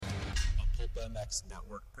MX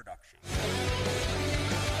Network production.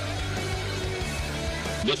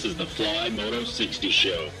 This is the Fly Moto 60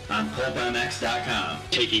 Show on PulpMX.com,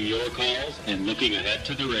 taking your calls and looking ahead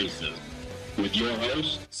to the races. With your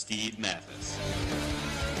host, Steve Matthes.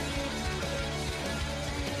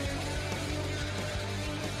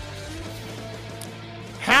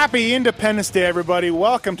 Happy Independence Day, everybody.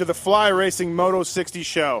 Welcome to the Fly Racing Moto 60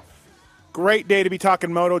 Show. Great day to be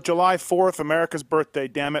talking moto. July 4th, America's birthday,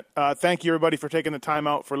 damn it. Thank you, everybody, for taking the time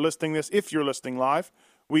out for listening this, if you're listening live.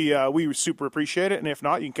 We super appreciate it, and if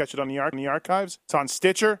not, you can catch it on the archives. It's on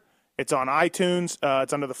Stitcher. It's on iTunes.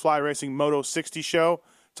 It's under the Fly Racing Moto 60 Show.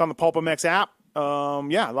 It's on the PulpMX app.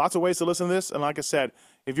 Lots of ways to listen to this. And like I said,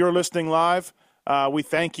 if you're listening live, we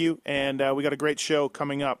thank you, and we got a great show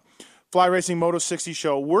coming up. Fly Racing Moto 60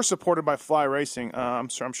 Show. We're supported by Fly Racing. I'm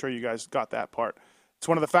sure you guys got that part. It's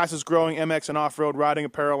one of the fastest growing MX and off-road riding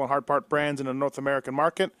apparel and hard part brands in the North American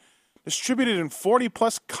market. Distributed in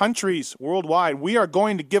 40-plus countries worldwide, we are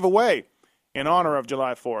going to give away, in honor of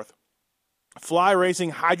July 4th, Fly Racing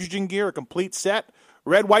Hydrogen Gear, a complete set,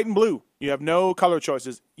 red, white, and blue. You have no color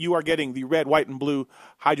choices. You are getting the red, white, and blue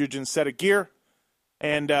hydrogen set of gear.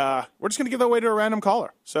 And we're just going to give that away to a random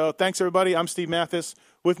caller. So thanks, everybody. I'm Steve Matthes.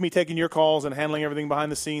 With me taking your calls and handling everything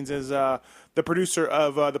behind the scenes is the producer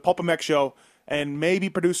of the PulpMX Show and maybe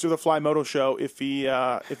producer of the Fly Moto Show if he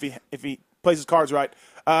plays his cards right.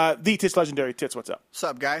 The Tits Legendary. Tits, what's up? What's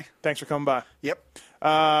up, guy? Thanks for coming by. Yep.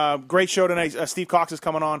 Great show tonight. Steve Cox is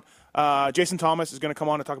coming on. Jason Thomas is going to come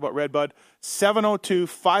on and talk about Redbud.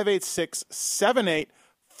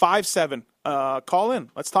 702-586-7857. Call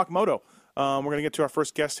in. Let's talk moto. We're going to get to our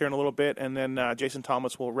first guest here in a little bit, and then Jason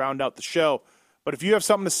Thomas will round out the show. But if you have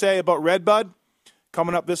something to say about Redbud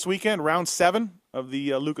coming up this weekend, round 7 of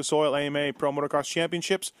the Lucas Oil AMA Pro Motocross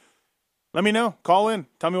Championships, let me know. Call in.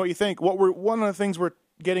 Tell me what you think. One of the things we're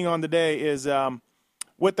getting on today is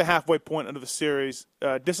with the halfway point of the series,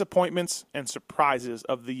 disappointments and surprises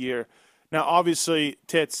of the year. Now, obviously,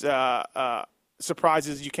 Tits,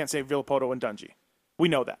 surprises, you can't say Villopoto and Dungey. We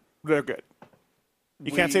know that. They're good.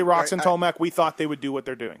 You can't say Rox and Tomac. We thought they would do what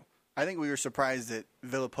they're doing. I think we were surprised that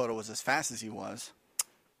Villopoto was as fast as he was.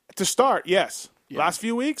 To start, yes. Yeah. Last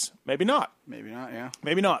few weeks, maybe not. Maybe not, yeah.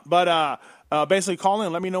 Maybe not. But basically, call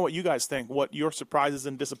in. Let me know what you guys think, what your surprises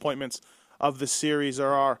and disappointments of the series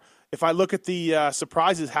are. If I look at the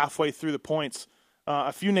surprises halfway through the points,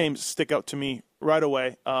 a few names stick out to me right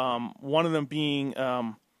away. One of them being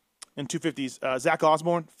in 250s, Zach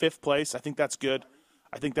Osborne, 5th place. I think that's good.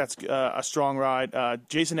 I think that's a strong ride.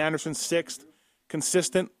 Jason Anderson, 6th.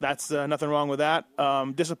 Consistent. That's nothing wrong with that.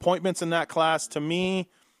 Disappointments in that class, to me,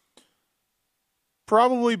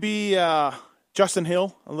 probably be Justin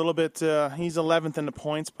Hill a little bit. He's 11th in the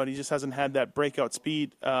points, but he just hasn't had that breakout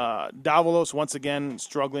speed. Davalos, once again,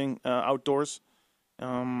 struggling outdoors.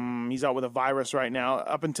 He's out with a virus right now.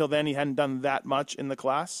 Up until then, he hadn't done that much in the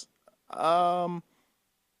class.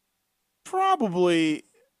 Probably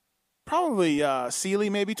Seeley,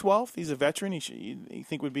 maybe 12th. He's a veteran. You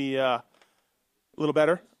think would be a little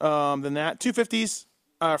better than that. 250s,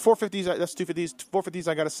 450s, that's 250s. 450s,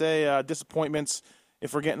 I got to say, disappointments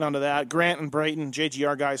if we're getting onto that. Grant and Brayton,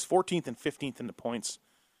 JGR guys, 14th and 15th in the points.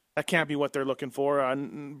 That can't be what they're looking for.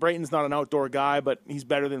 Brayton's not an outdoor guy, but he's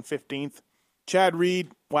better than 15th. Chad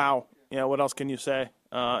Reed, wow. What else can you say?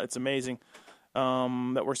 It's amazing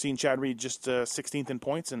that we're seeing Chad Reed just 16th in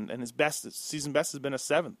points, and his season best has been a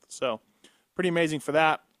 7th. So pretty amazing for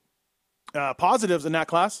that. Positives in that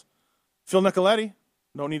class. Phil Nicoletti,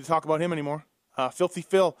 don't need to talk about him anymore. Filthy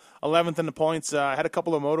Phil, 11th in the points. Had a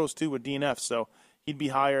couple of motos, too, with DNF, so he'd be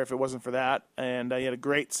higher if it wasn't for that. And he had a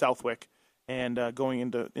great Southwick and going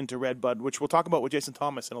into Redbud, which we'll talk about with Jason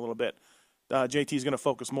Thomas in a little bit. JT is going to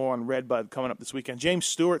focus more on Redbud coming up this weekend. James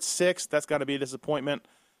Stewart, 6th. That's got to be a disappointment.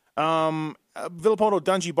 Villopoto,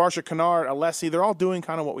 Dungey, Barsha, Kennard, Alessi, they're all doing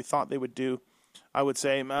kind of what we thought they would do, I would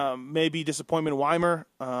say. Maybe disappointment Weimer.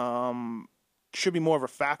 Should be more of a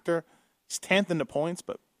factor. He's 10th in the points,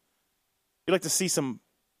 but you'd like to see some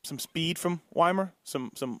speed from Weimer,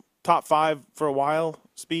 some top 5 for a while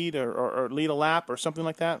speed or lead a lap or something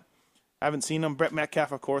like that. I haven't seen him. Brett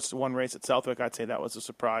Metcalf, of course, one race at Southwick. I'd say that was a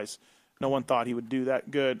surprise. No one thought he would do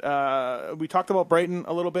that good. We talked about Brayton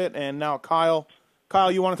a little bit, and now Kyle. Kyle,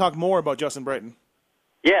 you want to talk more about Justin Brayton?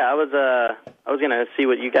 Yeah, I was going to see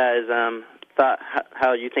what you guys thought,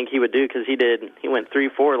 how you think he would do, because he went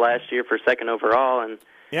 3-4 last year for 2nd overall, and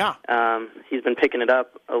yeah, he's been picking it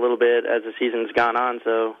up a little bit as the season's gone on.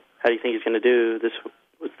 So how do you think he's going to do this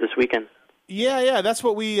weekend? Yeah, that's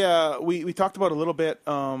what we talked about a little bit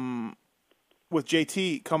with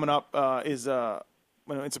JT coming up.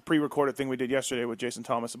 it's a pre-recorded thing we did yesterday with Jason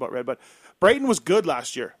Thomas about Redbud. Brayton was good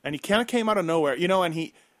last year, and he kind of came out of nowhere, and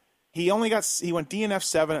he went DNF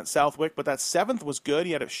 7 at Southwick, but that 7th was good.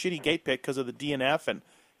 He had a shitty gate pick because of the DNF, and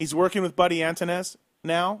he's working with Buddy Antonez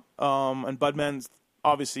now, and Budman's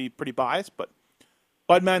obviously pretty biased, but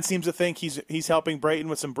Budman seems to think he's helping Brayton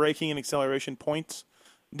with some braking and acceleration points,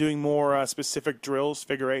 doing more specific drills,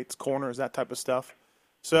 figure eights, corners, that type of stuff.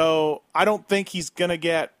 So I don't think he's going to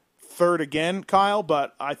get third again, Kyle,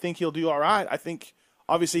 but I think he'll do all right. I think,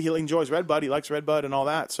 obviously, he enjoys Redbud. He likes Redbud and all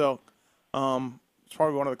that. So it's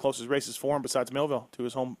probably one of the closest races for him besides Millville to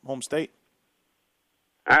his home state.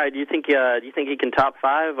 All right. Do you think he can top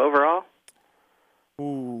 5 overall?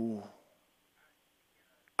 Ooh.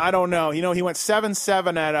 I don't know. He went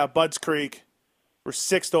 7-7 at Budds Creek for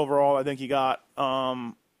 6th overall, I think he got.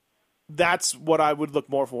 That's what I would look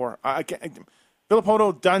more for.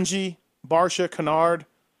 Villapoto, Dungy, Barsha, Kennard.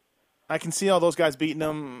 I can see all those guys beating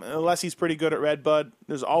him, unless he's pretty good at Redbud.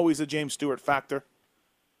 There's always a James Stewart factor.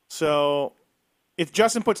 So if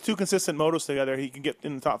Justin puts 2 consistent motos together, he can get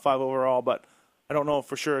in the top 5 overall, but I don't know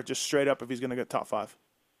for sure, just straight up, if he's going to get top 5.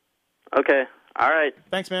 Okay. All right.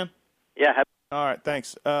 Thanks, man. Yeah. All right,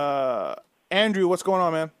 thanks. Andrew, what's going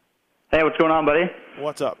on, man? Hey, what's going on, buddy?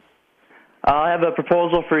 What's up? I have a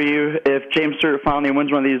proposal for you. If James Stewart finally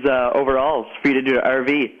wins one of these overalls, for you to do an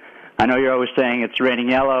RV. I know you're always saying it's raining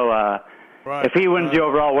yellow. Right. If he wins the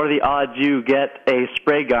overall, what are the odds you get a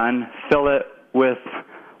spray gun, fill it with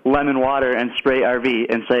lemon water, and spray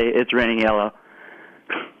RV and say it's raining yellow?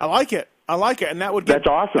 I like it, and that would That's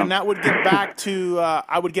awesome. And that would get back to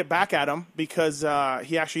I would get back at him because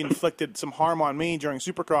he actually inflicted some harm on me during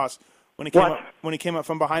Supercross when he came up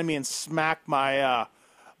from behind me and smacked my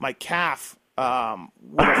my calf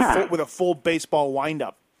with a full baseball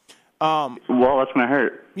windup. Well, that's gonna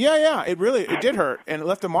hurt. Yeah, it did hurt, and it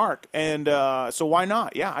left a mark, and so why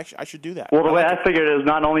not? Yeah, I should do that. Well, the way I figured it is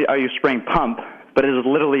not only are you spraying pump, but it is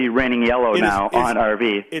literally raining yellow now on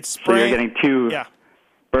RV. It's spraying. So you're getting 2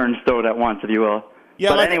 burns stowed at once, if you will. Yeah,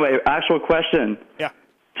 but anyway, actual question. Yeah.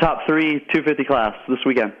 Top 3 250 class this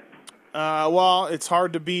weekend. Well, it's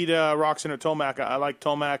hard to beat Roxon or Tomac. I like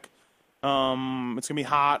Tomac. It's going to be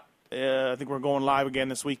hot. I think we're going live again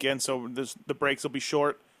this weekend, so the breaks will be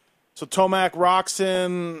short. So Tomac,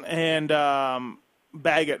 Roxon, and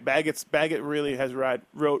Baggett. Baggett really has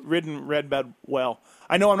ridden Redbud well.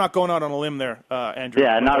 I know I'm not going out on a limb there, Andrew.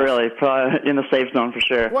 Yeah, not really. Probably in the safe zone for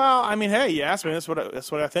sure. Well, I mean, hey, you asked me. That's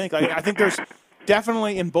what I think. I think there's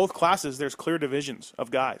definitely in both classes there's clear divisions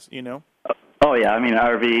of guys. Oh yeah, I mean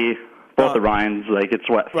RV, both the Ryans. Like it's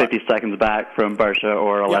 50 seconds back from Barsha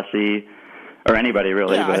or Alessi or anybody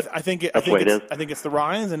really. Yeah, but I think that's the way it is. I think it's the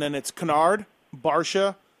Ryans, and then it's Kennard,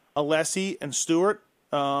 Barsha, Alessi, and Stewart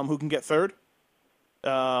who can get third.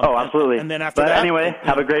 Absolutely. And then after that. But anyway,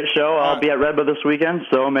 have a great show. I'll be at Redbud this weekend,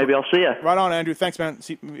 so maybe I'll see you. Right on, Andrew. Thanks, man.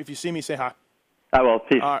 If you see me, say hi. I will.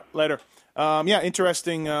 Peace. All right, later.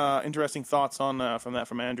 Interesting thoughts on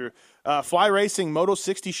from Andrew. Fly Racing Moto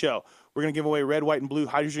 60 show. We're gonna give away red, white, and blue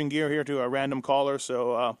hydrogen gear here to a random caller.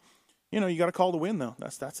 So you got to call to win though.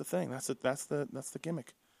 That's the thing. That's the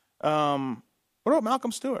gimmick. What about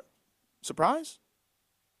Malcolm Stewart? Surprise?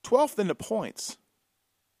 12th in the points.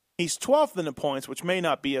 He's 12th in the points, which may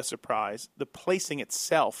not be a surprise. The placing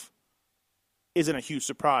itself isn't a huge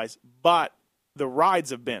surprise, but the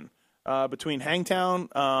rides have been between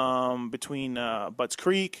Hangtown, between Butts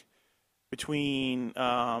Creek, between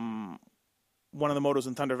one of the motos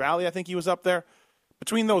in Thunder Valley. I think he was up there.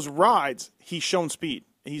 Between those rides, he's shown speed.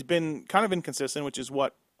 He's been kind of inconsistent, which is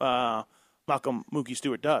what Malcolm Mookie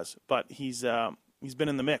Stewart does, but he's been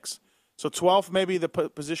in the mix. So 12th, maybe the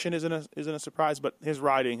position isn't a surprise, but his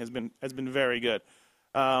riding has been very good.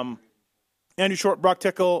 Andrew Short, Brock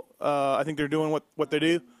Tickle, I think they're doing what they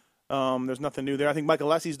do. There's nothing new there. I think Michael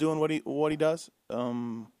Alessi's doing what he does.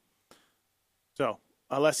 So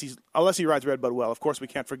Alessi rides Redbud well. Of course, we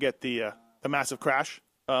can't forget the massive crash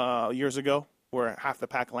years ago where half the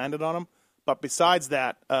pack landed on him. But besides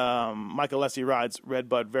that, Michael Alessi rides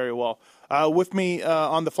Redbud very well. With me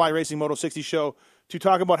on the Fly Racing Moto 60 show to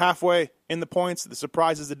talk about halfway in the points, the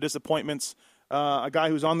surprises, the disappointments, a guy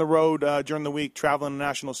who's on the road during the week, traveling the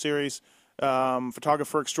National Series,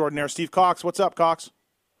 photographer extraordinaire, Steve Cox. What's up, Cox?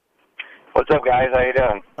 What's up, guys? How you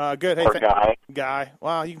doing? Good. Hey, Guy.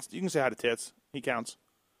 Wow, you can say hi to Tits. He counts.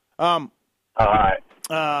 All right.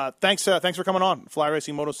 Thanks for coming on Fly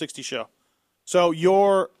Racing Moto 60 show. So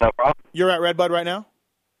you're at Redbud right now?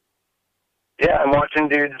 Yeah, I'm watching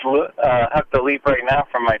dudes have to leap right now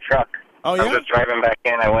from my truck. Oh, yeah? I'm just driving back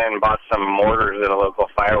in. I went and bought some mortars at a local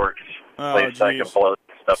fireworks place so I can blow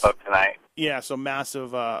stuff up tonight. Yeah, so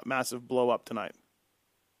massive blow up tonight.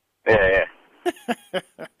 Yeah.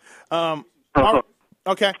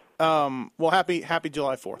 Okay. Well, happy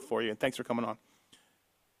July 4th for you, and thanks for coming on.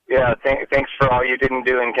 Yeah, thanks for all you didn't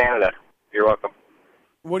do in Canada. You're welcome.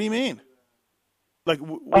 What do you mean? Like?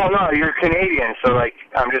 Oh no, you're Canadian, so like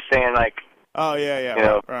I'm just saying like. Oh yeah. You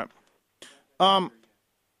know. Right.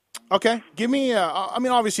 Okay. Give me. I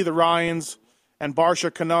mean, obviously the Ryans and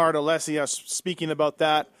Barsha, Kennard, Alessia. Speaking about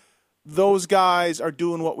that, those guys are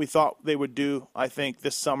doing what we thought they would do. I think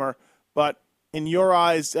this summer. But in your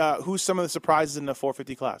eyes, who's some of the surprises in the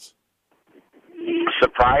 450 class?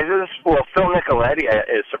 Surprises? Well, Phil Nicoletti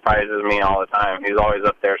surprises me all the time. He's always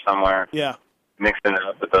up there somewhere. Yeah. Mixing it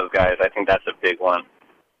up with those guys. I think that's a big one,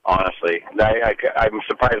 honestly. I'm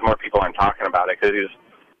surprised more people aren't talking about it because he's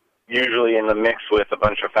usually in the mix with a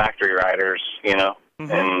bunch of factory riders, you know,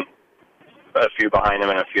 and a few behind him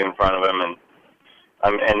and a few in front of him,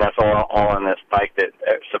 and that's all on this bike that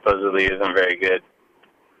supposedly isn't very good.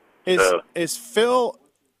 Is Phil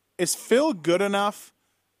good enough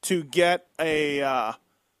to get a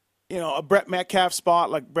Brett Metcalf spot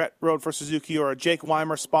like Brett rode for Suzuki, or a Jake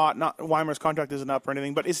Weimer spot? Not Weimer's contract isn't up or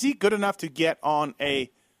anything, but is he good enough to get on a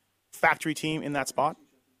factory team in that spot?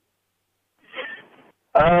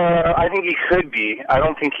 I think he could be. I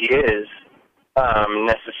don't think he is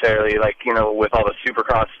necessarily, like, you know, with all the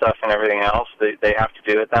Supercross stuff and everything else they have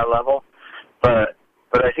to do at that level. But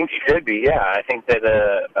I think he could be. Yeah, I think that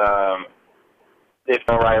if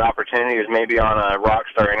the right opportunity is maybe on a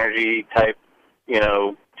Rockstar Energy type, you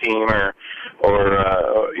know, team or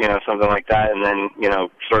you know, something like that, and then, you know,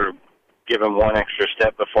 sort of give him one extra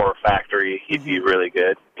step before factory, he'd be really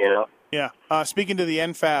good, you know. Yeah. Speaking to the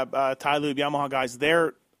NFAB, Ty Lube, Yamaha guys,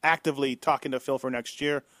 they're actively talking to Phil for next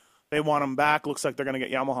year. They want him back. Looks like they're going to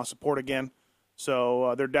get Yamaha support again.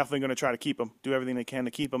 So they're definitely going to try to keep him, do everything they can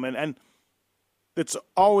to keep him. And it's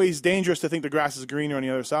always dangerous to think the grass is greener on the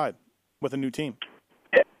other side with a new team.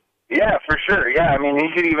 Yeah, for sure. Yeah, I mean, he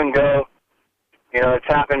could even go, you know, it's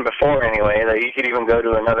happened before anyway, that he could even go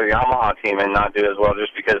to another Yamaha team and not do as well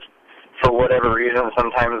just because for whatever reason,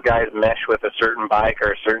 sometimes guys mesh with a certain bike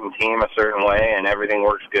or a certain team a certain way and everything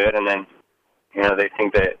works good, and then, you know, they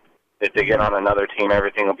think that if they get on another team,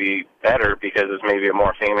 everything will be better because it's maybe a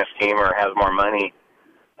more famous team or has more money.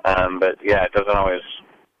 But, yeah, it doesn't always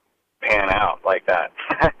pan out like that.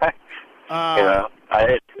 You know,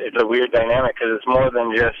 it's a weird dynamic because it's more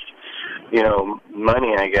than just, you know,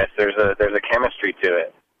 money, I guess. There's a chemistry to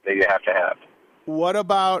it that you have to have. What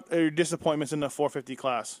about your disappointments in the 450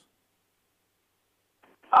 class?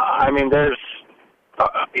 I mean, there's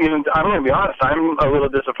I'm going to be honest, I'm a little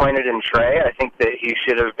disappointed in Trey. I think that he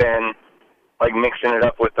should have been, like, mixing it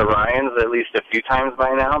up with the Ryans at least a few times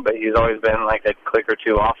by now, but he's always been, like, a click or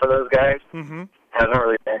two off of those guys. Mm-hmm. Hasn't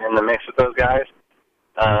really been in the mix with those guys.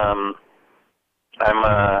 I'm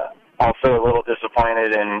also a little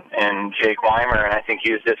disappointed in Jake Weimer, and I think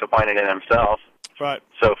he was disappointed in himself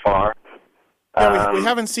so far. Yeah, we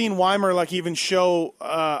haven't seen Weimer, like, even show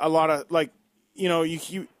a lot of, like, you know,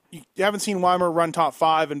 you haven't seen Weimer run top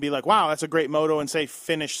 5 and be like, wow, that's a great moto, and say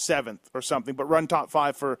finish 7th or something, but run top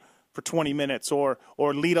 5 for 20 minutes or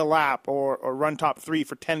lead a lap or run top 3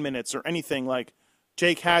 for 10 minutes or anything. Like,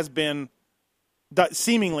 Jake has been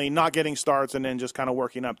seemingly not getting starts and then just kind of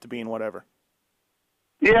working up to being whatever.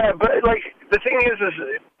 Yeah, but, like, the thing is,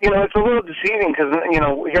 you know, it's a little deceiving because, you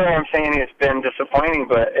know, here I am saying it's been disappointing,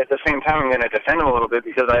 but at the same time I'm going to defend him a little bit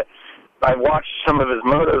because I watched some of his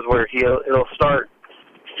motos where it'll start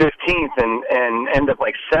 15th and end up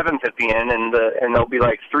like 7th at the end, and there'll be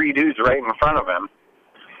like 3 dudes right in front of him,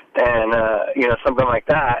 and you know, something like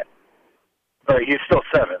that. But he's still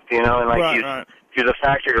 7th, you know, and like he's a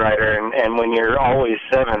factory rider, and when you're always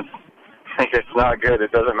 7th, like, it's not good.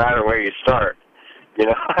 It doesn't matter where you start, you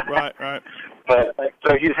know. Right. But like,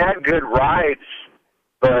 so he's had good rides,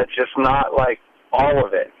 but just not like all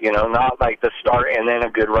of it, you know, not like the start and then a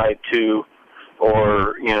good ride too,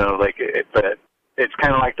 or, you know, like, but it's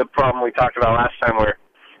kind of like the problem we talked about last time where,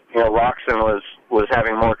 you know, Roxon was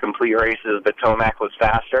having more complete races, but Tomac was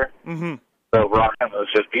faster. Mm-hmm. So Roxon was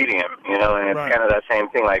just beating him, you know, and it's kind of that same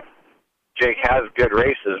thing. Like, Jake has good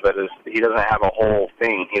races, but he doesn't have a whole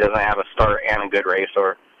thing. He doesn't have a start and a good race,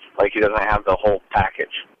 or, like, he doesn't have the whole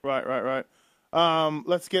package. Right.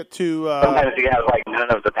 Let's get to... Sometimes he has, like,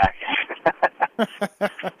 none of the package.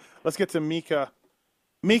 Let's get to Mika.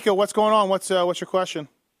 Mika, what's going on? What's your question?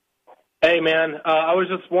 Hey, man. I was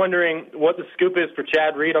just wondering what the scoop is for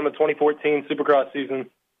Chad Reed on the 2014 Supercross season.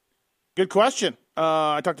 Good question.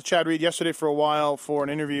 I talked to Chad Reed yesterday for a while for an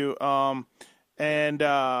interview, and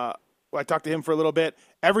I talked to him for a little bit.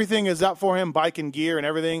 Everything is up for him, bike and gear and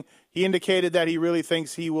everything. He indicated that he really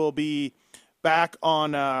thinks he will be back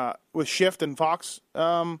on with Shift and Fox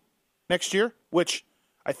next year, which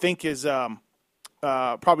I think is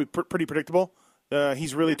probably pretty predictable.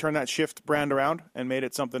 He's really turned that Shift brand around and made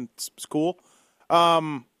it something cool.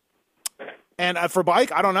 And for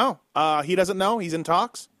Bike, I don't know. He doesn't know. He's in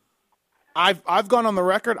talks. I've gone on the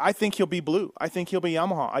record. I think he'll be Blue. I think he'll be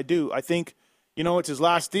Yamaha. I do. I think, it's his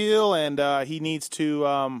last deal, and he needs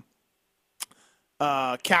to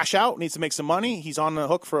cash out, needs to make some money. He's on the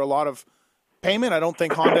hook for a lot of payment. I don't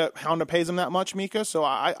think Honda pays him that much, Mika. So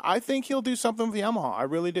I think he'll do something with Yamaha. I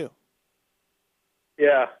really do.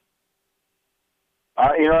 Yeah.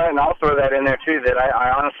 And I'll throw that in there, too, that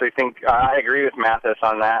I honestly think I agree with Matthes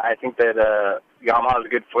on that. I think that Yamaha's a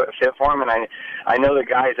good fit for him, and I know the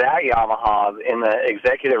guys at Yamaha in the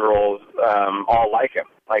executive roles all like him.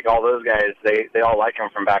 Like, all those guys, they all like him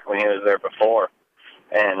from back when he was there before.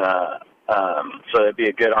 And so it'd be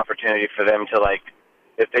a good opportunity for them to, like,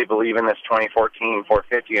 if they believe in this 2014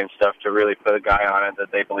 450 and stuff, to really put a guy on it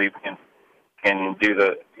that they believe can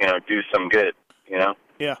do do some good,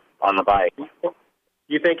 Yeah. on the bike.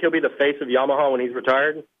 You think he'll be the face of Yamaha when he's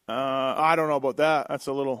retired? I don't know about that. That's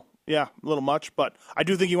a little much, but I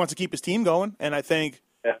do think he wants to keep his team going, and I think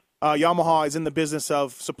Yamaha is in the business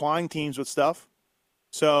of supplying teams with stuff.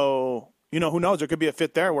 So, who knows? There could be a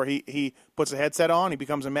fit there where he puts a headset on, he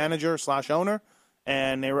becomes a manager / owner,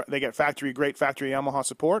 and they get great factory Yamaha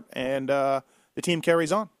support, and the team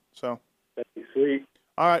carries on. So that'd be sweet.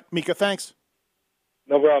 All right, Mika, thanks.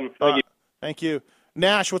 No problem. Thank you. Thank you.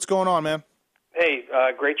 Nash, what's going on, man? Hey,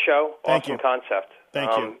 great show. Thank Awesome you. concept.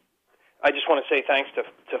 Thank you. I just want to say thanks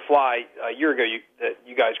to Fly. A year ago,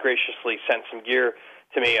 you guys graciously sent some gear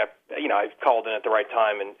to me. I called in at the right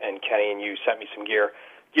time, and Kenny and you sent me some gear.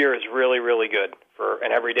 Gear is really, really good for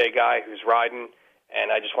an everyday guy who's riding,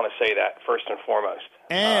 and I just want to say that first and foremost.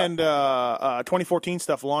 And 2014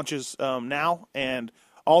 stuff launches now, and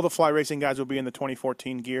all the Fly Racing guys will be in the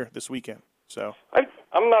 2014 gear this weekend. So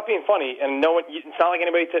I'm not being funny, and no one. It's not like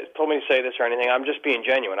anybody told me to say this or anything. I'm just being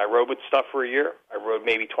genuine. I rode with stuff for a year. I rode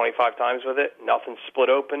maybe 25 times with it. Nothing split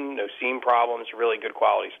open, no seam problems, really good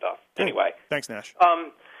quality stuff. Anyway. Thanks, Nash.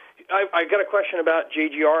 I got a question about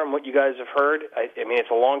JGR and what you guys have heard. I mean,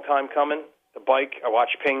 it's a long time coming. The bike, I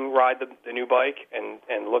watched Ping ride the new bike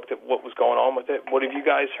and looked at what was going on with it. What have you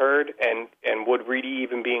guys heard, and would Reedy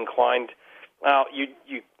even be inclined? Well,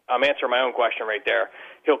 I'm answering my own question right there.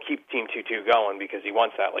 He'll keep Team 2-2 going because he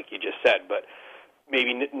wants that, like you just said. But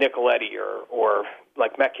maybe Nicoletti or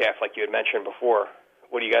like Metcalf, like you had mentioned before.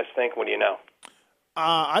 What do you guys think? What do you know?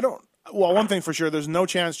 I don't. Well, one thing for sure, there's no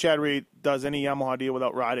chance Chad Reed does any Yamaha deal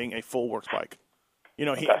without riding a full works bike.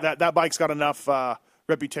 That bike's got enough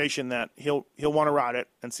reputation that he'll want to ride it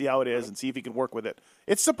and see how it is and see if he can work with it.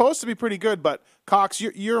 It's supposed to be pretty good, but Cox,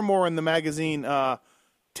 you're more in the magazine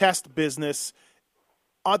test business.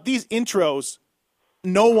 These intros,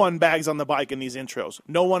 no one bags on the bike in these intros.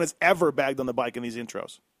 No one has ever bagged on the bike in these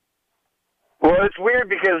intros. Well, it's weird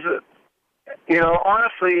because,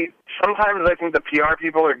 honestly, sometimes I think the PR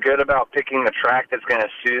people are good about picking the track that's going to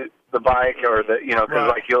suit the bike, or because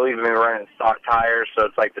like you'll even be running stock tires, so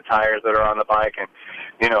it's like the tires that are on the bike and,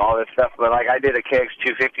 all this stuff. But like I did a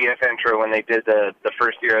KX250F intro when they did the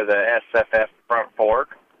first year of the SFF front fork,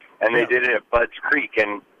 and they did it at Budds Creek.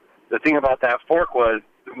 And the thing about that fork was,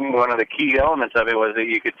 one of the key elements of it was that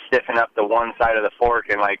you could stiffen up the one side of the fork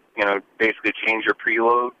and basically change your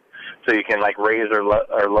preload so you can raise or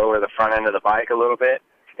lower the front end of the bike a little bit.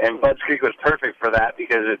 And Budds Creek was perfect for that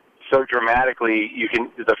because it so dramatically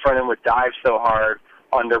the front end would dive so hard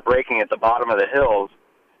under braking at the bottom of the hills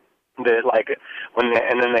that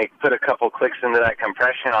and then they put a couple clicks into that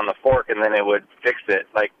compression on the fork and then it would fix it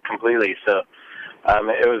completely. So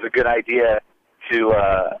it was a good idea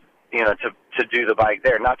to do the bike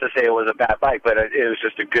there. Not to say it was a bad bike, but it was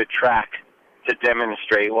just a good track to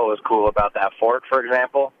demonstrate what was cool about that fork, for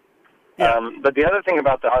example. Yeah. But the other thing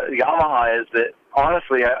about the Yamaha is that,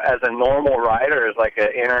 honestly, as a normal rider, as like an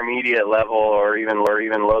intermediate level or even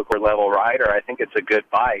local level rider, I think it's a good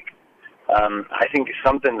bike. I think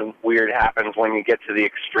something weird happens when you get to the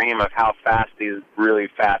extreme of how fast these really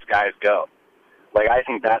fast guys go. I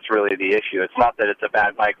think that's really the issue. It's not that it's a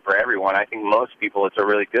bad bike for everyone. I think most people it's a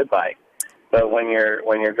really good bike. But when you're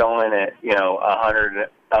going at 100,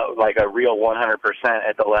 like a real 100%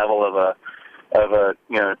 at the level of a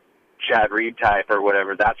Chad Reed type or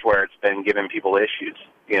whatever, that's where it's been giving people issues.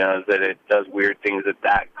 That it does weird things at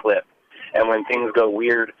that clip, and when things go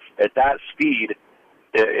weird at that speed,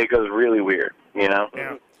 it goes really weird. Yeah.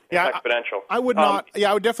 Yeah, exponential. I would not.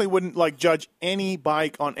 I would definitely wouldn't judge any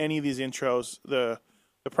bike on any of these intros. The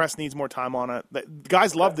press needs more time on it. The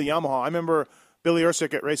guys love the Yamaha. I remember Billy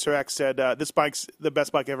Ursick at Racer X said this bike's the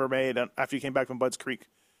best bike ever made after he came back from Budds Creek,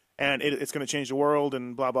 and it's going to change the world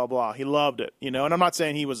and blah blah blah. He loved it, and I'm not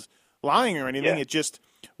saying he was lying or anything. Yeah. It's just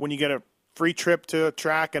when you get a free trip to a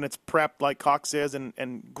track and it's prepped like Cox is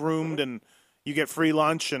and groomed and you get free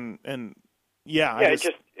lunch and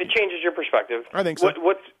it changes your perspective. I think so.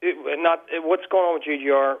 What's going on with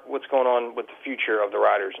JGR? What's going on with the future of the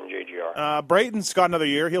riders in JGR? Brayton's got another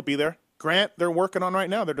year. He'll be there. Grant, they're working on right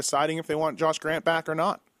now. They're deciding if they want Josh Grant back or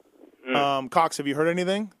not. Cox, have you heard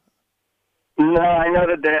anything? No, I know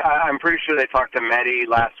that I'm pretty sure they talked to Matthes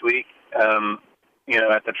last week,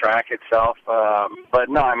 at the track itself. But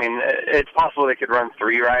no, I mean, it's possible they could run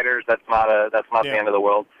 3 riders. That's not the end of the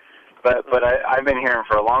world. But I've been hearing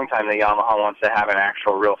for a long time that Yamaha wants to have an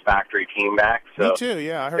actual real factory team back. So me too,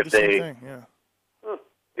 yeah. I heard the same thing, yeah.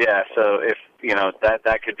 Yeah, so if,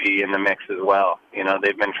 that could be in the mix as well.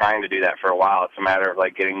 They've been trying to do that for a while. It's a matter of,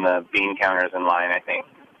 getting the bean counters in line, I think.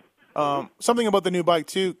 Something about the new bike,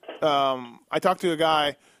 too. I talked to a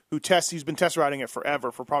guy he's been test riding it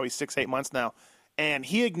forever, for probably 6-8 months now, and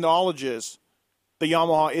he acknowledges the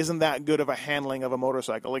Yamaha isn't that good of a handling of a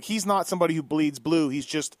motorcycle. He's not somebody who bleeds blue. He's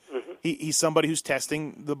just he's somebody who's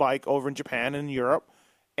testing the bike over in Japan and Europe,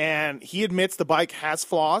 and he admits the bike has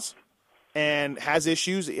flaws and has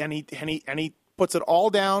issues, and he puts it all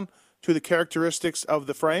down to the characteristics of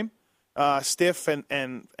the frame, stiff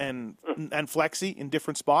and flexy in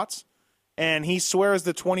different spots. And he swears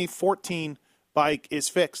the 2014 bike is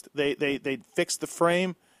fixed. They fixed the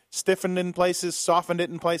frame, stiffened it in places, softened it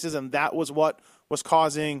in places, and that was what was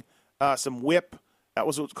causing some whip. That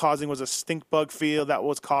was what was a stink bug feel. That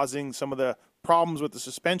was causing some of the problems with the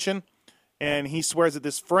suspension. And he swears that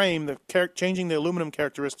this frame, changing the aluminum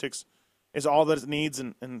characteristics, is all that it needs,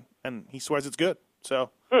 and he swears it's good.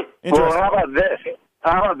 So, interesting. Well, how about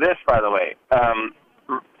this, by the way?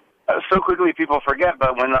 So quickly people forget,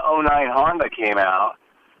 but when the 09 Honda came out,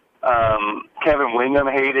 Kevin Windham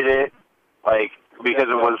hated it, because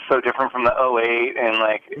it was so different from the 08, and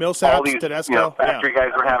Millsaps, all these Tedesco, factory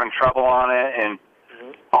guys were having trouble on it, and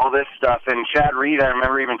all this stuff. And Chad Reed, I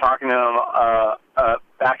remember even talking to him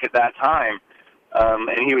back at that time,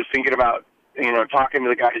 and he was thinking about talking to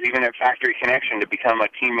the guys even at Factory Connection to become a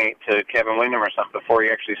teammate to Kevin Windham or something before he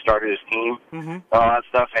actually started his team, all that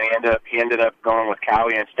stuff. And he ended up going with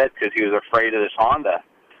Cowie instead because he was afraid of this Honda.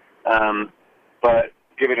 But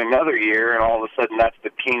give it another year, and all of a sudden that's the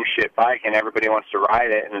king shit bike, and everybody wants to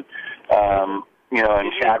ride it. And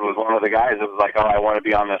and Chad was one of the guys that was like, "Oh, I want to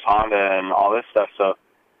be on this Honda," and all this stuff. So.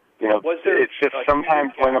 It's just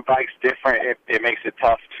sometimes when a bike's different, it makes it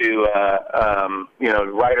tough to,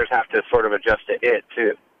 riders have to sort of adjust to it,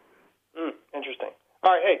 too. Interesting.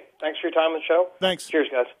 All right, hey, thanks for your time on the show. Thanks. Cheers,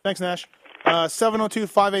 guys. Thanks, Nash.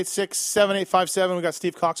 702-586-7857. We got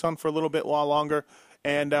Steve Cox on for a little bit while longer,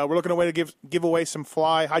 and we're looking at a way to give away some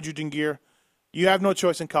Fly hydrogen gear. You have no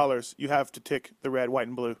choice in colors. You have to tick the red, white,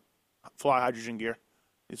 and blue Fly hydrogen gear.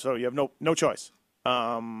 So you have no choice.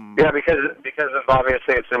 Because of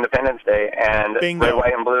obviously it's Independence Day, and Bingo. red,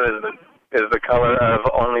 white, and blue is the color of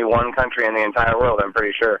only one country in the entire world, I'm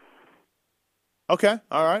pretty sure. Okay,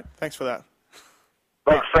 all right. Thanks for that.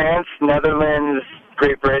 France, Netherlands,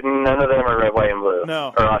 Great Britain, none of them are red, white, and blue.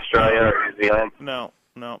 No. Or Australia or New Zealand. No.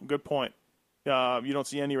 Good point. You don't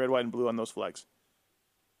see any red, white, and blue on those flags.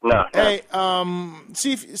 No. Hey,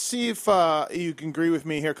 see if you can agree with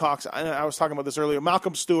me here, Cox. I was talking about this earlier.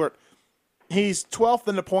 Malcolm Stewart. He's 12th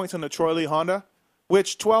in the points on the Troy Lee Honda,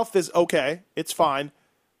 which 12th is okay. It's fine.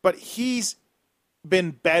 But he's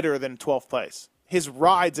been better than 12th place. His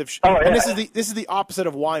rides have and this is the opposite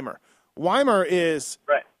of Weimer. Weimer is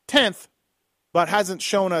 10th, but hasn't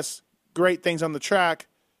shown us great things on the track.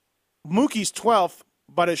 Mookie's 12th,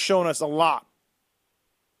 but has shown us a lot.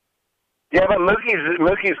 Yeah, but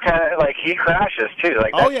Mookie's kind of he crashes too.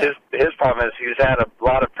 His problem is he's had a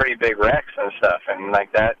lot of pretty big wrecks and stuff, and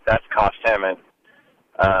that's cost him. And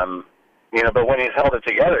but when he's held it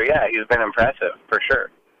together, he's been impressive for sure.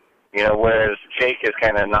 Whereas Jake has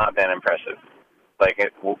kind of not been impressive,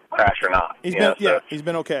 it will crash or not. He's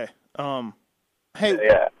been okay.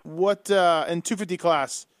 What in 250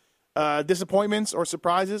 class? Disappointments or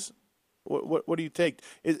surprises? What do you take?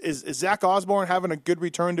 Is Zach Osborne having a good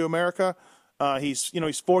return to America? He's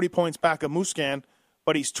 40 points back of Muscan,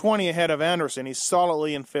 but he's 20 ahead of Anderson. He's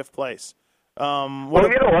solidly in 5th place. You know what?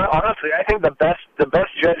 Honestly, I think the best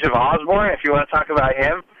judge of Osborne, if you want to talk about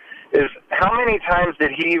him, is how many times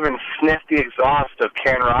did he even sniff the exhaust of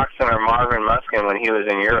Ken Roxon or Marvin Muskin when he was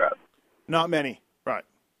in Europe? Not many, right?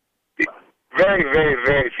 Very, very,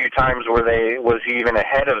 very few times was he even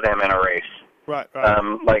ahead of them in a race. Right.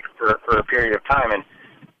 For a period of time. And,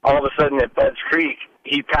 all of a sudden at Bud's Creek,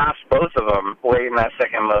 he passed both of them late in that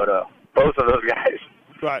second moto. Both of those guys.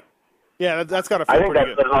 Right. Yeah, that's got to feel I think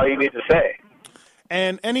pretty that's good. all you need to say.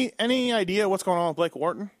 And any idea what's going on with Blake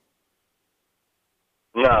Wharton?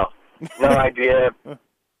 No idea.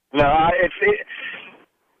 No, I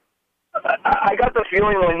got the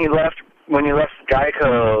feeling when he left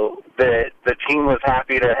Geico that the team was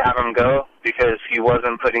happy to have him go because he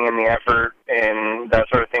wasn't putting in the effort and that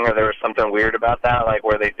sort of thing, or there was something weird about that, like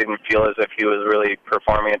where they didn't feel as if he was really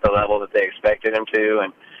performing at the level that they expected him to,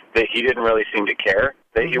 and that he didn't really seem to care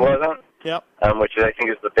that he wasn't. Yep. Which I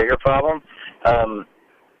think is the bigger problem. But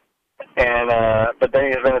then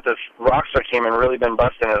he's been at this Rockstar team and really been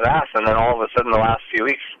busting his ass, and then all of a sudden the last few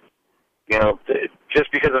weeks,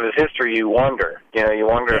 just because of his history, you wonder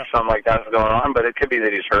if something like that's going on, but it could be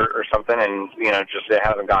that he's hurt or something, and, just they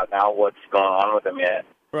haven't gotten out what's going on with him yet.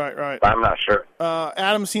 Right. But I'm not sure.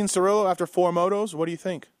 Adam seen Cirillo after 4 motos. What do you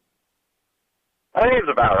think? I think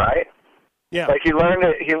it's about right. Yeah. Like he learned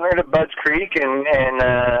at Bud's Creek, and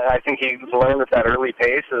I think he learned that early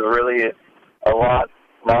pace is really a lot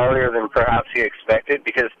gnarlier than perhaps he expected,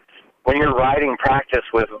 because when you're riding practice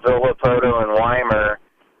with Villapoto and Weimer,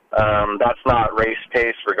 that's not race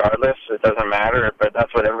pace regardless. It doesn't matter, but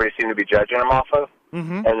that's what everybody seemed to be judging him off of.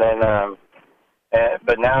 Mm-hmm. And then,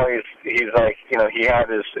 but now he's like, he had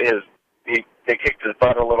they kicked his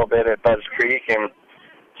butt a little bit at Bud's Creek and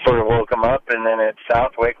sort of woke him up, and then at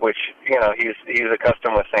Southwick, which, he's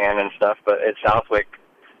accustomed with sand and stuff, but at Southwick,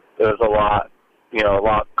 there was a lot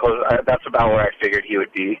closer. That's about where I figured he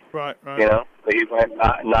would be. Right. He went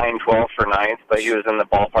 9-12 for ninth, but he was in the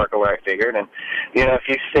ballpark of where I figured. And, if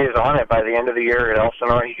he stays on it by the end of the year at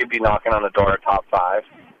Elsinore, he could be knocking on the door at top 5.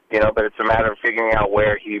 But it's a matter of figuring out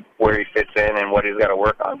where he fits in and what he's got to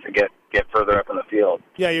work on to get further up in the field.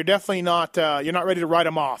 Yeah, you're definitely not you're not ready to write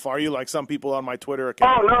him off, are you? Like some people on my Twitter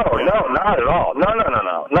account. Oh no, not at all.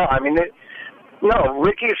 No. I mean,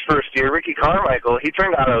 Ricky's first year, Ricky Carmichael, he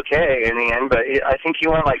turned out okay in the end, but I think he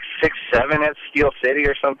went like 6-7 at Steel City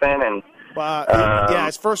or something, and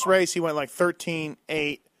his first race he went like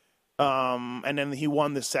 13-8, and then he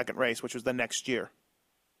won the second race, which was the next year.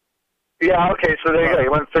 Yeah, okay, so there you go. He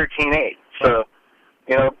went 13-8. So,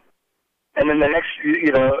 and then the next,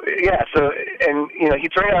 he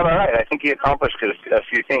turned out all right. I think he accomplished a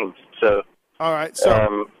few things. So, all right.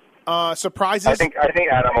 So, surprises. I think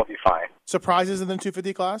Adam will be fine. Surprises in the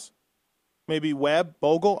 250 class? Maybe Webb,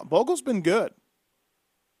 Bogle. Bogle's been good.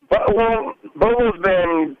 Well, Bogle's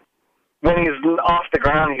been, when he's off the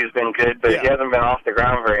ground, he's been good, but he hasn't been off the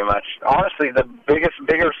ground very much. Honestly, the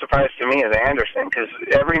bigger surprise to me is Anderson, because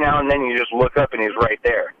every now and then you just look up and he's right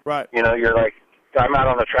there. Right. You're like, I'm out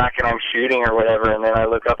on the track and I'm shooting or whatever, and then I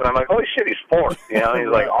look up and I'm like, holy shit, he's fourth. He's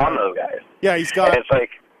like on those guys. Yeah, he's got. And it's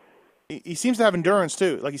like, he seems to have endurance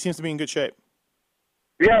too. Like he seems to be in good shape.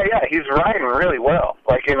 Yeah, he's riding really well.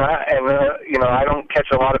 Like, I don't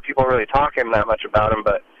catch a lot of people really talking that much about him,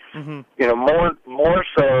 but. Mm-hmm. More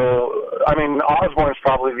so, I mean, Osborne's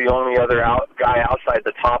probably the only other guy outside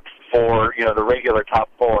the top 4, the regular top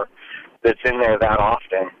 4 that's in there that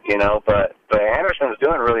often, but Anderson's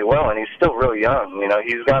doing really well, and he's still really young,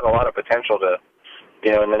 he's got a lot of potential to,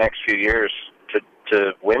 in the next few years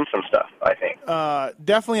to win some stuff, I think.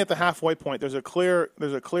 Definitely at the halfway point, there's a clear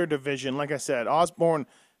division. Like I said, Osborne,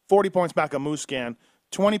 40 points back on Muscan,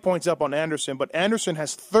 20 points up on Anderson, but Anderson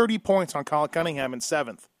has 30 points on Colin Cunningham in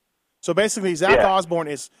 7th. So basically, Zach Osborne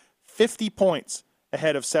is 50 points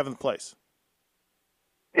ahead of 7th place.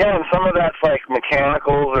 Yeah, and some of that's like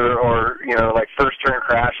mechanicals or like first turn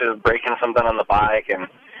crashes, breaking something on the bike, and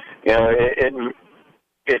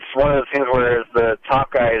it's one of those things where the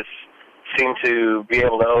top guys seem to be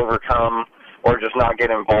able to overcome or just not get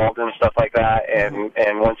involved in stuff like that, and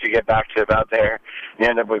once you get back to about there, you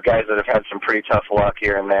end up with guys that have had some pretty tough luck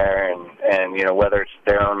here and there, and whether it's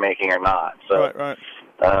their own making or not. So. Right.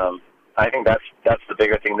 I think that's the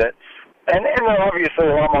bigger thing. And they're obviously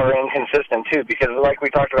a lot more inconsistent too, because like we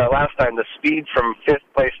talked about last time, the speed from 5th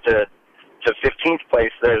place to 15th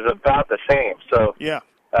place is about the same. So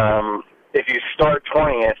if you start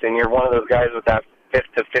 20th and you're one of those guys with that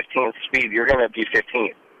 5th to 15th speed, you're going to be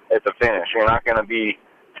 15th at the finish. You're not going to be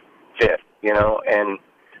 5th, and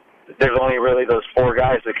there's only really those 4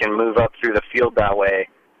 guys that can move up through the field that way.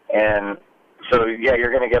 And so,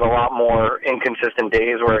 you're going to get a lot more inconsistent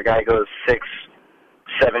days where a guy goes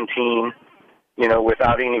 6-17,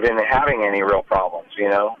 without even having any real problems,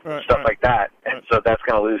 stuff like that. And so that's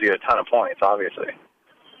going to lose you a ton of points, obviously.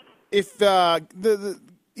 If the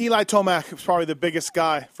Eli Tomac is probably the biggest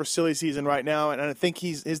guy for silly season right now, and I think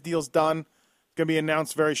his deal's done. Going to be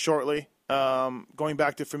announced very shortly. Going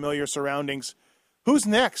back to familiar surroundings. Who's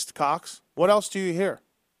next, Cox? What else do you hear?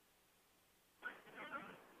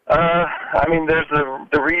 I mean, there's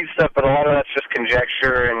the Reed stuff, but a lot of that's just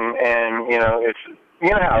conjecture, and it's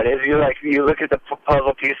how it is. You look at the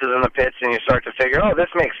puzzle pieces in the pits, and you start to figure, oh, this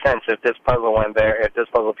makes sense if this puzzle went there, if this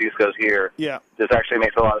puzzle piece goes here. Yeah, this actually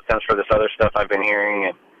makes a lot of sense for this other stuff I've been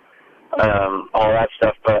hearing, and all that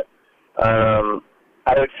stuff. But I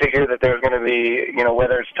would figure that there's going to be,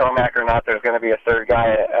 whether it's Tomac or not, there's going to be a third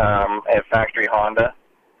guy at Factory Honda,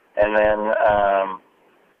 and then.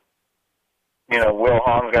 Will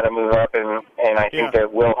Hahn's got to move up, and I think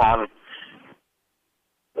that Will Hahn,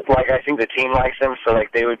 I think the team likes him, so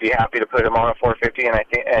they would be happy to put him on a 450.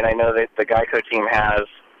 And I know that the Geico team has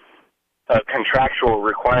a contractual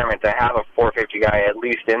requirement to have a 450 guy at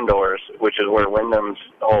least indoors, which is where Wyndham's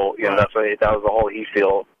whole, that was the whole he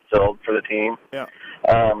filled for the team. Yeah.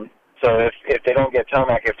 So if they don't get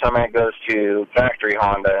Tomac, if Tomac goes to Factory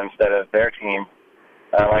Honda instead of their team,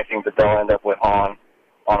 I think that they'll end up with Hahn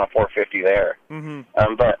on a 450 there. Mm-hmm.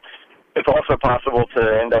 But it's also possible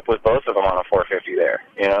to end up with both of them on a 450 there,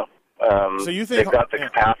 So you think they've got the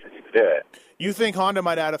capacity to do it. You think Honda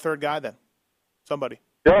might add a third guy then? Somebody.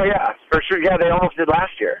 Oh, yeah, for sure. Yeah, they almost did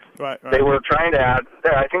last year. Right. They were trying to add –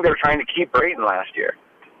 I think they were trying to keep Brayton last year.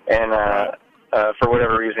 And for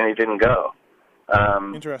whatever reason, he didn't go.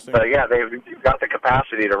 Interesting. But, yeah, they've got the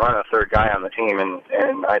capacity to run a third guy on the team, and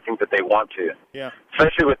I think that they want to. Yeah.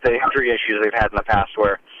 Especially with the injury issues they've had in the past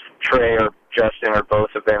where Trey or Justin or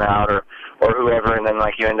both have been out or whoever, and then,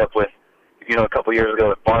 you end up with, a couple years ago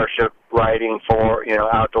with Barship riding for,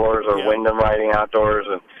 outdoors or Wyndham riding outdoors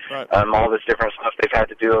and all this different stuff they've had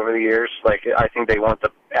to do over the years. I think they want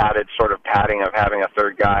the added sort of padding of having a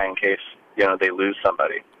third guy in case, they lose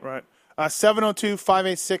somebody. Right.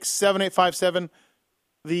 702-586-7857.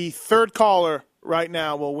 The third caller right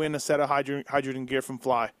now will win a set of hydrogen gear from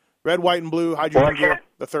Fly. Red, white, and blue hydrogen gear,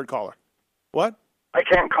 the third caller. What? I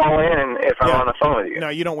can't call in if I'm on the phone with you. No,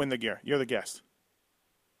 you don't win the gear. You're the guest.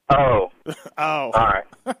 Oh. Oh. All right.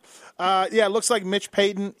 It looks like Mitch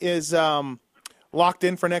Payton is locked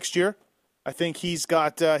in for next year. I think he's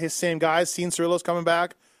got his same guys. Cian Cirillo's coming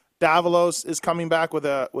back. Davalos is coming back with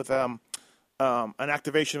an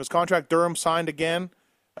activation of his contract. Durham signed again.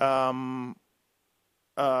 Hill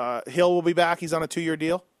will be back. He's on a 2-year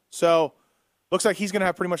deal. So looks like he's going to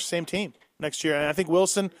have pretty much the same team next year. And I think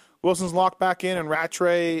Wilson's locked back in, and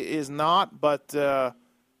Rattray is not. But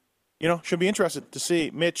should be interested to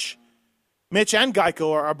see. Mitch and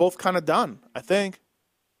Geico are both kind of done, I think.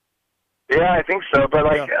 Yeah, I think so. But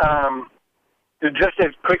just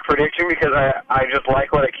a quick prediction, because I just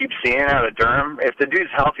like what I keep seeing out of Durham. If the dude's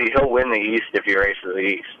healthy, he'll win the East if he races the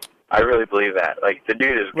East. I really believe that. The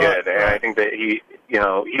dude is good, and I think that he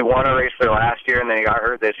won a race there last year, and then he got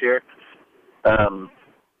hurt this year.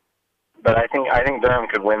 But I think Durham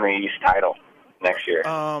could win the East title next year.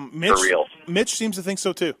 For real. Mitch seems to think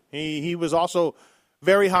so too. He was also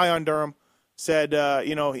very high on Durham. Said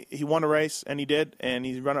he won a race, and he did, and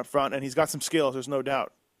he's run up front, and he's got some skills. There's no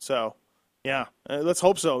doubt. So. Yeah, let's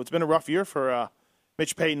hope so. It's been a rough year for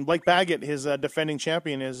Mitch Payton. Blake Baggett, his defending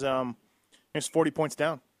champion, is 40 points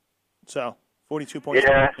down. So 42 points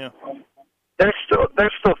down. Yeah. There's still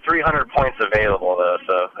 300 points available though,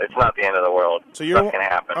 so it's not the end of the world. So you're going to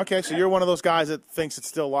happen. Okay, so you're one of those guys that thinks it's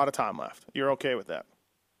still a lot of time left. You're okay with that?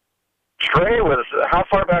 How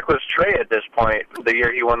far back was Trey at this point? The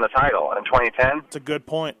year he won the title in 2010. It's a good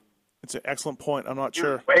point. It's an excellent point. I'm not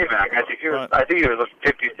sure. Way back. I think he was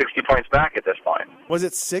 50, 60 points back at this point. Was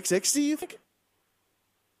it 660, you think?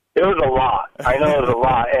 It was a lot. I know it was a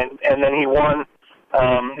lot. And then he won.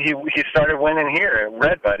 He started winning here at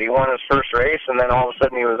Redbud. He won his first race, and then all of a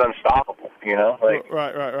sudden he was unstoppable,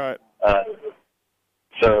 Right.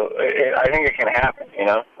 So I think it can happen,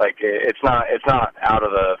 It's not out of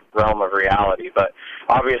the realm of reality. But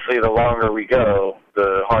obviously the longer we go,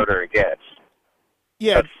 the harder it gets.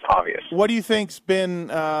 Yeah, that's obvious. What do you think's been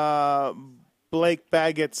Blake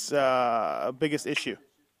Baggett's biggest issue?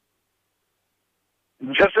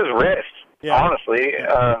 Just his wrist, honestly.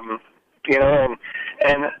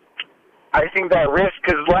 And I think that wrist,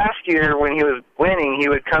 because last year when he was winning, he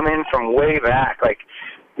would come in from way back, late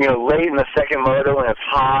in the second moto when it's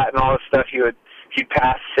hot and all this stuff. He'd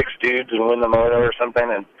pass 6 dudes and win the moto or something.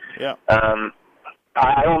 And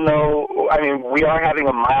I don't know. I mean, we are having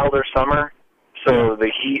a milder summer. So the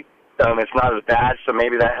heat, it's not as bad, so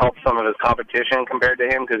maybe that helps some of his competition compared to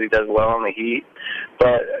him because he does well in the heat.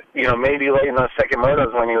 But, maybe late in those second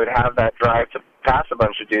motos when he would have that drive to pass a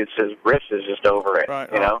bunch of dudes, his wrist is just over it, Right.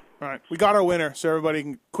 We got our winner, so everybody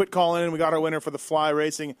can quit calling in. We got our winner for the Fly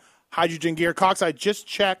Racing Hydrogen Gear. Cox, I just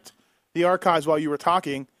checked the archives while you were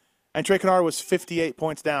talking. And Trey Kennard was 58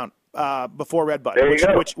 points down before Red Bud, There you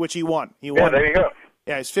go. which he won. He Yeah, won. there you go.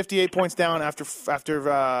 Yeah, he's 58 points down after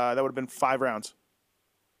that would have been 5 rounds.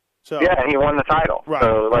 So Yeah, and he won the title. Right.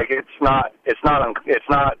 So like it's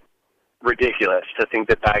not ridiculous to think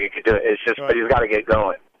that Baggett could do it. It's just, Right. but he's got to get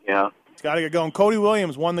going. You know. He's got to get going. Cody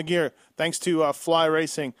Williams won the gear thanks to Fly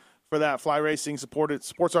Racing for that. Fly Racing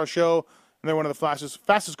supports our show, and they're one of the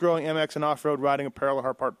fastest growing MX and off-road riding apparel and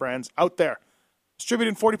hard part brands out there. Distributed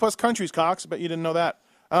in 40-plus countries, Cox. I bet you didn't know that.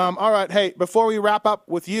 All right, hey, before we wrap up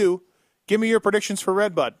with you, give me your predictions for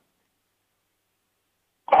Red Bud.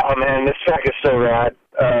 Oh man, this track is so rad.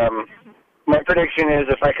 My prediction is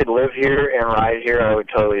if I could live here and ride here, I would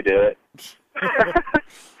totally do it.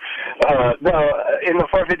 No, in the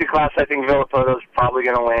 450 class, I think Villapoto's probably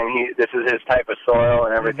going to win. This is his type of soil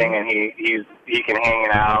and everything, and he can hang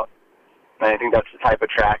it out. And I think that's the type of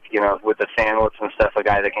track, you know, with the sandwoods and stuff. A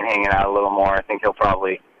guy that can hang it out a little more. I think he'll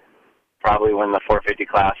probably win the 450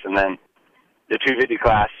 class, and then the 250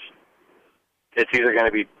 class. It's either going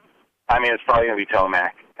to be, it's probably going to be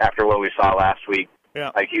Tomac after what we saw last week. Yeah.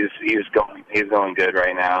 Like he's going good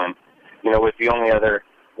right now, and you know, with the only other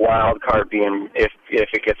wild card being if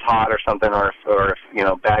it gets hot or something, or if you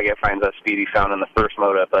know Baggett finds that speed he found in the first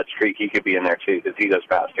moto at Butts Creek, he could be in there too because he goes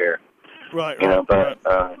fast here. Right. You know, but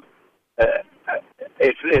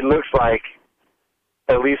it looks like,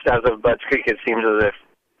 at least as of Butts Creek, it seems as if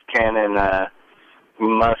Ken and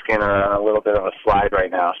Muskin are on a little bit of a slide right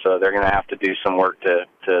now, so they're going to have to do some work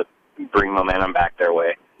to bring momentum back their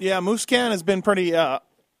way. Yeah, Muscan has been pretty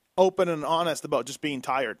open and honest about just being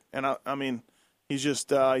tired, and I mean, he's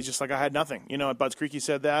just like, I had nothing. You know, at Butts Creek he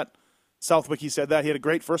said that. Southwick he said that. He had a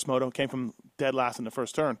great first moto, came from dead last in the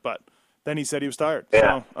first turn, but then he said he was tired.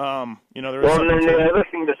 Yeah. So, you know, there is well, and something then to the it. other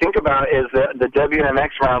thing to think about is that the WMX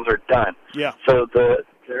rounds are done. Yeah. So there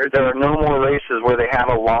are no more races where they have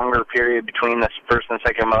a longer period between the first and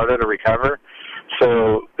second moto to recover.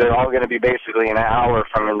 So they're all going to be basically an hour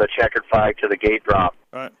from the checkered flag to the gate drop.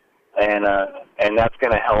 Right. And that's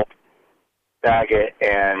going to help Baggett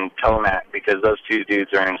and Tomac because those two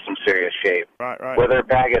dudes are in some serious shape. Right. Whether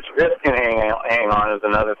Baggett's really can hang on is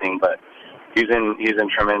another thing, but he's in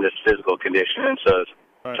tremendous physical condition, and so is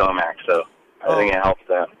Tomac. So I think it helps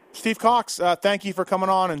them. Steve Cox, thank you for coming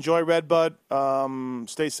on. Enjoy Red Bud.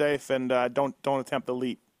 Stay safe and don't attempt the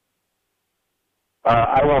leap.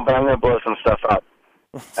 I won't, but I'm going to blow some stuff up.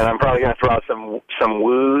 And I'm probably going to throw out some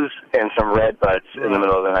woos and some red buds in the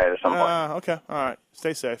middle of the night at some point. Okay. All right.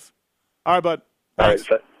 Stay safe. All right, bud. All right,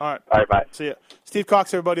 Thanks. All right, bye. See ya. Steve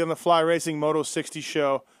Cox, everybody, on the Fly Racing Moto 60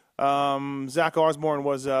 show. Zach Osborne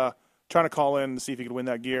was trying to call in to see if he could win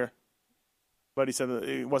that gear, but he said that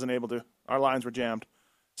he wasn't able to. Our lines were jammed.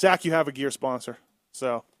 Zach, you have a gear sponsor,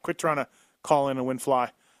 so quit trying to call in and win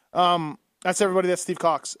Fly. That's everybody. That's Steve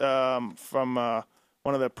Cox from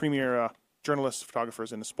one of the premier journalists,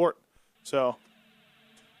 photographers in the sport. So,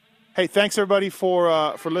 hey, thanks everybody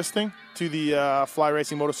for listening to the Fly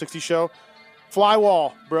Racing Moto 60 show.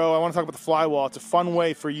 Flywall, bro. I want to talk about the Flywall. It's a fun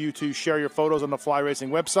way for you to share your photos on the Fly Racing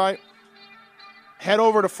website. Head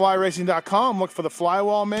over to flyracing.com. Look for the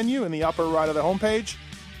Flywall menu in the upper right of the homepage.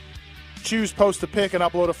 Choose post a pic and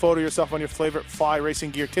upload a photo of yourself on your favorite Fly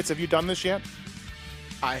Racing gear. Tits, have you done this yet?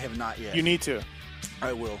 I have not yet. You need to.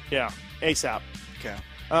 I will. Yeah, ASAP. Okay.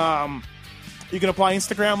 You can apply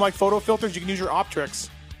Instagram-like photo filters. You can use your Optrix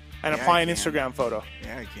and apply an Instagram photo.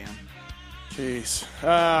 Yeah, I can.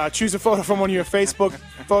 Jeez. Choose a photo from one of your Facebook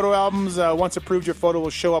photo albums. Once approved, your photo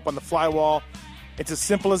will show up on the Flywall. It's as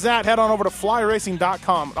simple as that. Head on over to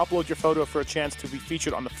flyracing.com and upload your photo for a chance to be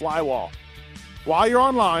featured on the Flywall. While you're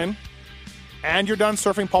online, and you're done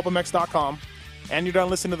surfing pulpmx.com, and you're done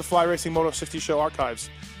listening to the Fly Racing Moto 60 show archives,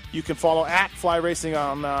 you can follow at Fly Racing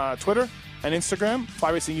on Twitter and Instagram, Fly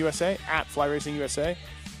Racing USA, at Fly Racing USA,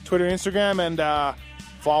 Twitter and Instagram, and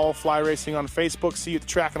follow Fly Racing on Facebook. See you at the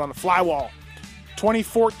track and on the Flywall.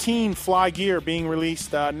 2014 Fly gear being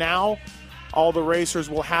released now. All the racers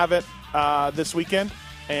will have it this weekend,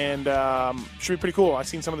 and should be pretty cool. I've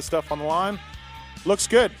seen some of the stuff on the line. Looks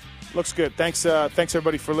good. Thanks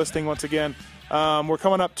everybody for listening once again. We're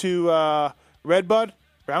coming up to Red Bud,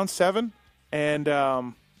 round 7, and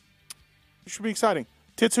it should be exciting.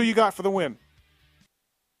 Tits, who you got for the win?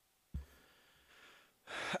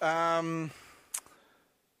 Dungey.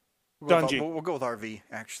 We'll go with RV,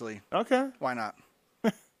 actually. Okay. Why not?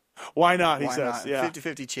 Why not, he Why says. not? Yeah.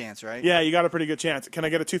 50-50 chance, right? Yeah, you got a pretty good chance. Can I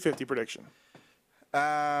get a 250 prediction?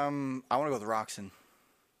 I want to go with Roxon.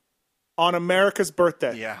 On America's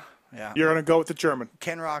birthday. Yeah. Yeah. You're going to go with the German.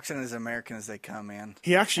 Ken Roxon is American as they come, man.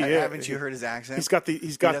 He actually is. Haven't you heard his accent?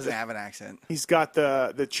 He doesn't have an accent. He's got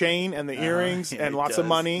the chain and the earrings and lots of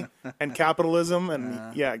money and capitalism,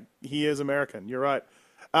 and he is American. You're right.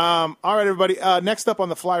 All right, everybody. Next up on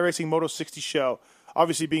the Fly Racing Moto 60 show,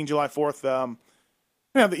 obviously being July 4th,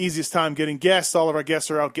 we have the easiest time getting guests. All of our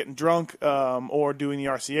guests are out getting drunk or doing the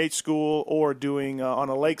RCH school or doing on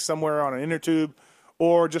a lake somewhere on an inner tube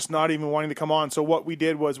or just not even wanting to come on. So what we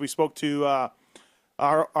did was we spoke to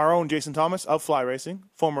our own Jason Thomas of Fly Racing,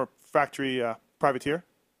 former factory privateer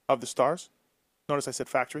of the Stars. Notice I said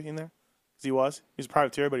factory in there because he was. He was a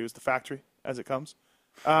privateer, but he was the factory as it comes.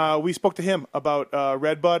 We spoke to him about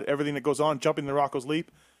Redbud, everything that goes on, jumping the Rocco's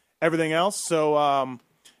Leap, everything else. So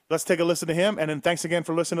let's take a listen to him. And then thanks again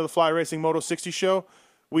for listening to the Fly Racing Moto 60 show.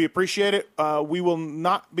 We appreciate it. We will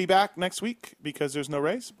not be back next week because there's no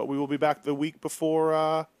race, but we will be back the week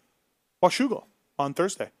before Washougal on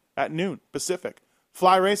Thursday at noon Pacific.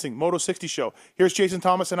 Fly Racing Moto 60 show. Here's Jason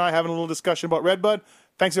Thomas and I having a little discussion about Redbud.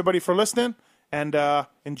 Thanks, everybody, for listening, and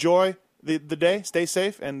enjoy the day. Stay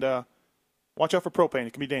safe, and watch out for propane.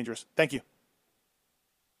 It can be dangerous. Thank you.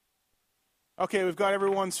 Okay, we've got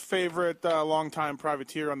everyone's favorite longtime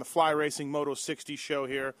privateer on the Fly Racing Moto 60 show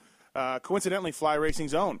here. Coincidentally, Fly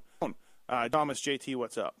Racing's own. Thomas, JT,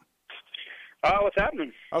 what's up? What's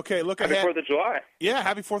happening? Okay, look happy ahead. Happy 4th of July. Yeah,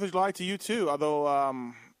 happy 4th of July to you, too. Although,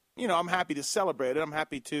 I'm happy to celebrate it. I'm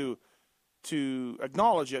happy to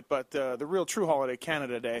acknowledge it. But the real true holiday,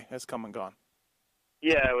 Canada Day, has come and gone.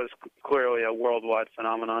 Yeah, it was clearly a worldwide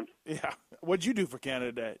phenomenon. Yeah. What'd you do for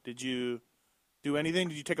Canada Day? Did you do anything?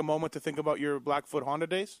 Did you take a moment to think about your Blackfoot Honda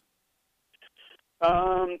days?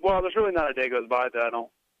 Well, there's really not a day goes by that I don't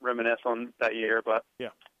reminisce on that year. But yeah.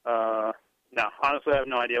 No, honestly, I have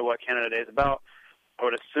no idea what Canada Day is about. I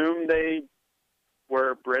would assume they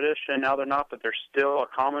were British and now they're not, but they're still a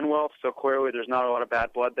Commonwealth. So clearly, there's not a lot of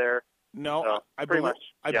bad blood there. No, so I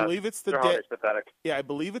believe it's the day. Yeah, I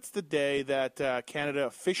believe it's the day that Canada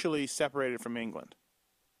officially separated from England.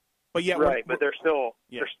 But yeah, right. But they're still.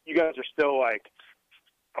 Yeah. You guys are still like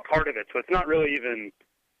a part of it, so it's not really even.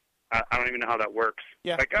 I don't even know how that works.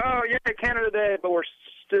 Yeah. Like, oh yeah, Canada Day, but we're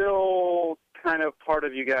still kind of part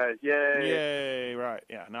of you guys. Yay! Yay! Right.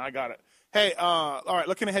 Yeah. No, I got it. Hey, all right.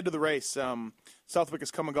 Looking ahead to the race, Southwick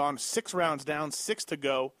has come and gone. 6 rounds down, 6 to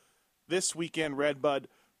go this weekend. Redbud.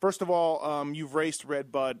 First of all, you've raced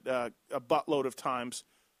Redbud a buttload of times.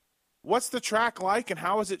 What's the track like, and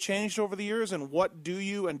how has it changed over the years, and what do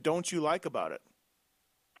you and don't you like about it?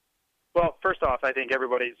 Well, first off, I think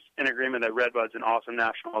everybody's in agreement that Redbud's an awesome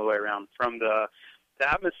national all the way around, from the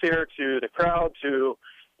atmosphere to the crowd to,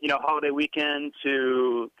 holiday weekend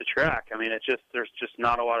to the track. I mean, there's just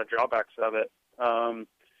not a lot of drawbacks of it.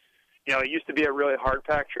 It used to be a really hard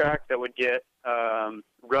pack track that would get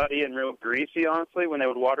ruddy and real greasy, honestly, when they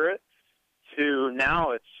would water it. To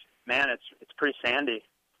now, it's pretty sandy.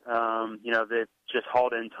 They've just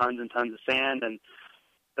hauled in tons and tons of sand, and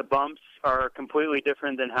the bumps are completely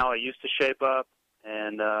different than how it used to shape up.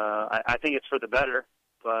 And I think it's for the better,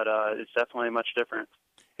 but it's definitely much different.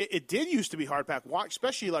 It did used to be hard pack,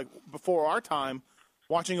 especially like before our time.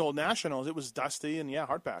 Watching Old Nationals, it was dusty and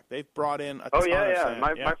hard pack. They've brought in a ton of sand.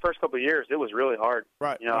 My first couple of years, it was really hard.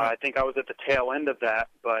 Right. I think I was at the tail end of that,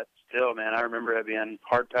 but still, man, I remember it being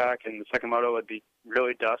hard pack, and the second moto would be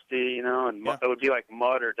really dusty, and it would be like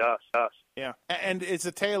mud or dust. Yeah, and it's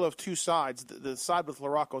a tale of two sides. The side with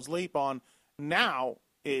Larocco's Leap on now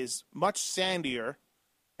is much sandier,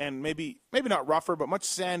 and maybe not rougher, but much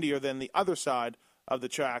sandier than the other side of the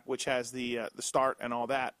track, which has the start and all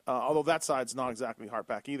that, although that side's not exactly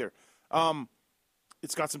hardpack either.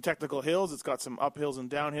 It's got some technical hills. It's got some uphills and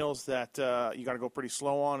downhills that you got to go pretty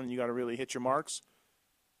slow on, and you got to really hit your marks.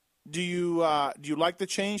 Do you like the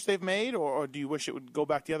change they've made, or do you wish it would go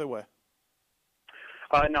back the other way?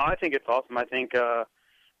 No, I think it's awesome. I think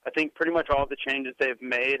pretty much all the changes they've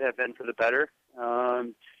made have been for the better.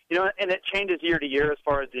 And it changes year to year as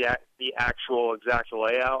far as the actual exact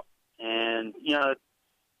layout. And,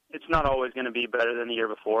 it's not always going to be better than the year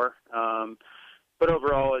before. But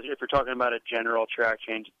overall, if you're talking about a general track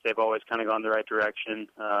change, they've always kind of gone the right direction.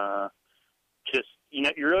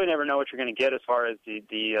 You really never know what you're going to get as far as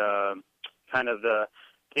the kind of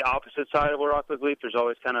the opposite side of Larocco's Leap. There's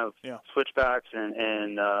always kind of switchbacks,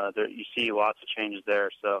 and you see lots of changes there.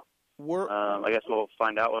 So I guess we'll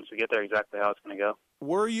find out once we get there exactly how it's going to go.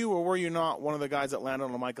 Were you or were you not one of the guys that landed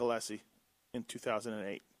on Michael Alessi in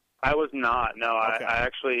 2008? I was not. No, okay. I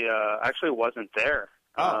actually wasn't there.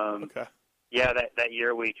 Okay. Yeah, that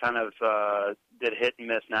year we kind of did hit and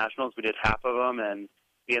miss nationals. We did half of them, and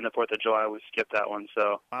being the 4th of July, we skipped that one.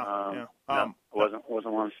 So, wow. No. wasn't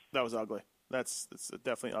one. That was ugly. That's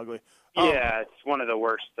definitely ugly. Yeah, it's one of the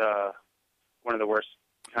worst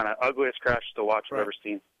kind of ugliest crashes to watch I've ever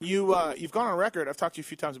seen. You've gone on record. I've talked to you a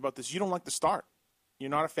few times about this. You don't like the start. You're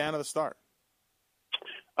not a fan of the start.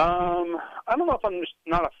 I don't know if I'm just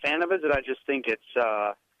not a fan of it. I just think it's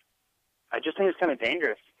kind of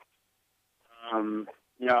dangerous.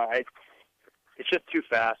 It's just too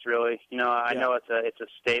fast, really. I know it's a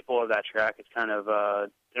staple of that track. It's kind of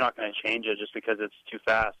they're not going to change it just because it's too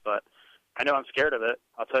fast. But I know I'm scared of it.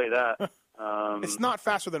 I'll tell you that. It's not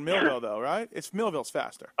faster than Millville, though, right? Millville's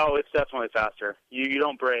faster. Oh, it's definitely faster. You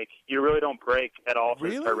don't brake. You really don't brake at all for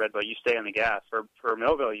Red Bull. You stay on the gas. For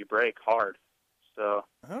Millville, you brake hard. So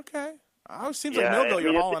okay. It seems like Millville,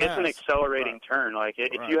 you're hauling it's an accelerating turn. Like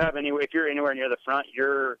if you're anywhere near the front,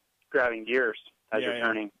 you're grabbing gears as you're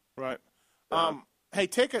turning. Right. Hey,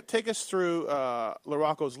 take us through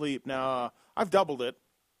Larocco's Leap. Now, I've doubled it,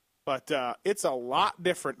 but it's a lot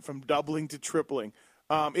different from doubling to tripling.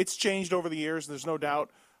 It's changed over the years, there's no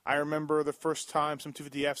doubt. I remember the first time some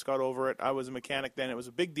 250Fs got over it. I was a mechanic then. It was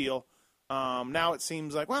a big deal. Now it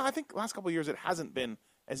seems like, I think the last couple of years it hasn't been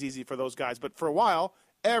as easy for those guys. But for a while,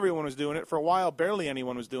 everyone was doing it. For a while, barely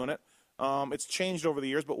anyone was doing it. It's changed over the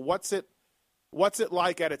years. But what's it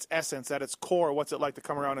like at its essence, at its core? What's it like to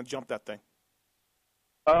come around and jump that thing?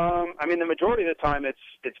 The majority of the time,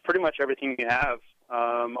 it's pretty much everything you have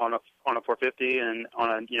on a 450, and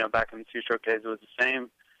on a back in the two-stroke days it was the same.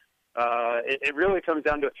 It really comes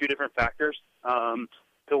down to a few different factors.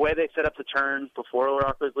 The way they set up the turns before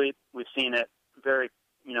Larocco's Leap, we've seen it very,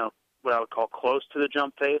 what I would call close to the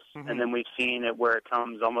jump face, and then we've seen it where it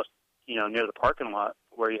comes almost, near the parking lot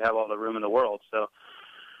where you have all the room in the world. So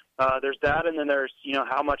there's that, and then there's,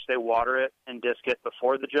 how much they water it and disc it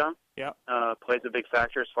before the jump. Yeah. Plays a big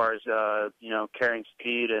factor as far as, carrying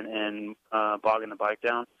speed and bogging the bike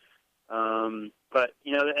down. But,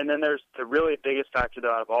 and then there's the really biggest factor,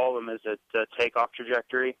 though, out of all of them is the takeoff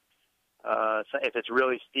trajectory. So if it's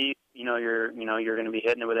really steep, you're going to be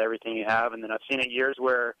hitting it with everything you have. And then I've seen it years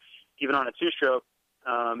where even on a two-stroke,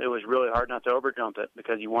 it was really hard not to overjump it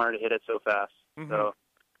because you wanted to hit it so fast. Mm-hmm. So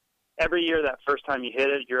every year, that first time you hit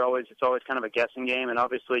it, it's always kind of a guessing game. And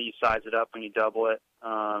obviously, you size it up when you double it,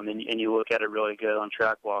 and you look at it really good on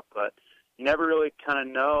track walk. But you never really kind of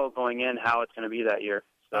know going in how it's going to be that year.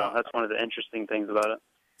 So that's one of the interesting things about it.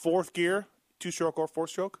 Fourth gear, two-stroke or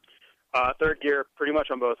four-stroke? Third gear, pretty much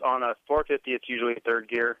on both. On a 450, it's usually third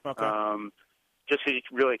gear. Okay. Just because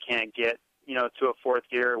you really can't get, to a fourth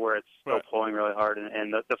gear where it's still pulling really hard.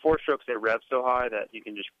 And the four strokes, they rev so high that you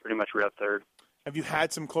can just pretty much rev third. Have you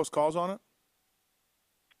had some close calls on it?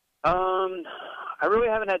 I really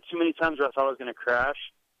haven't had too many times where I thought I was going to crash.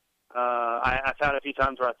 I've had a few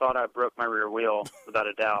times where I thought I broke my rear wheel, without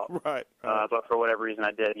a doubt. Right. But for whatever reason,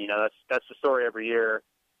 I didn't. That's the story every year.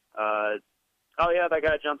 That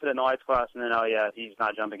guy jumped it in the lights class, and then, he's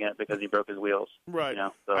not jumping it because he broke his wheels. Right.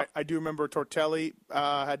 So. I do remember Tortelli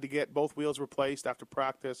had to get both wheels replaced after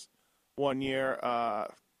practice one year.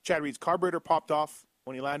 Chad Reed's carburetor popped off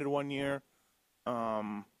when he landed one year.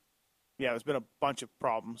 There's been a bunch of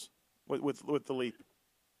problems with the Leap.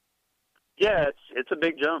 Yeah, it's a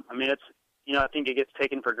big jump. I mean, I think it gets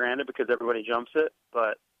taken for granted because everybody jumps it,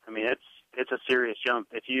 but I mean, it's a serious jump.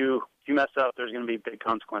 If you mess up, there's going to be big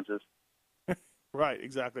consequences. Right,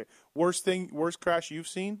 exactly. Worst crash you've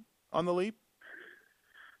seen on the Leap?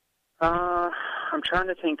 I'm trying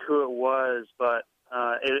to think who it was, but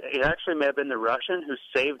it actually may have been the Russian who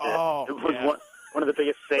saved it. Oh, it was one of the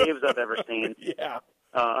biggest saves I've ever seen. Yeah.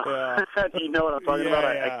 You know what I'm talking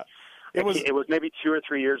about? Yeah. It was maybe 2 or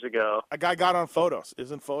 3 years ago. A guy got on photos.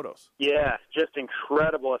 Is in photos. Yeah, just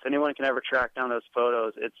incredible. If anyone can ever track down those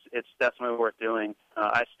photos, it's definitely worth doing.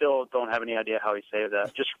 I still don't have any idea how he saved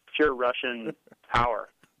that. Just pure Russian power.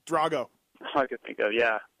 Drago. That's all I could think of.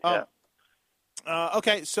 Yeah.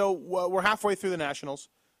 Okay, so we're halfway through the Nationals,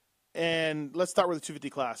 and let's start with the 250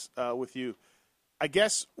 class with you. I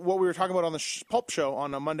guess what we were talking about on the Pulp Show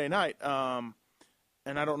on a Monday night, and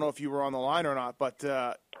I don't know if you were on the line or not, but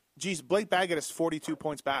Blake Baggett is 42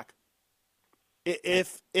 points back.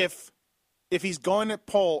 If he's going to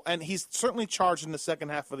pull, and he's certainly charged in the second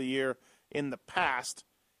half of the year in the past,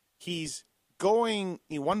 he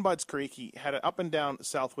won Budds Creek, he had it up and down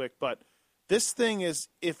Southwick, but this thing is,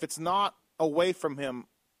 if it's not away from him,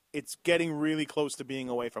 it's getting really close to being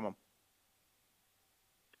away from him.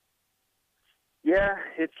 Yeah,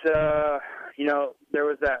 it's, there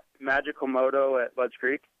was that magical moto at Budds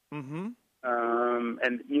Creek. Mm-hmm.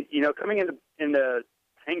 And, coming into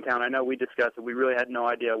Hangtown, I know we discussed that we really had no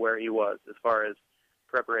idea where he was as far as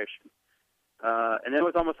preparation. And then it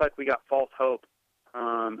was almost like we got false hope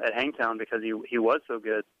at Hangtown because he was so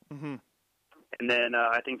good. Mm-hmm. And then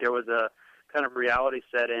I think there was a kind of reality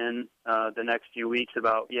set in the next few weeks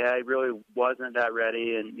about, he really wasn't that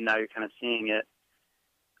ready, and now you're kind of seeing it.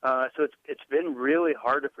 So it's been really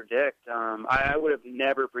hard to predict. I would have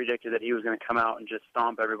never predicted that he was going to come out and just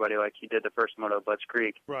stomp everybody like he did the first moto at Butts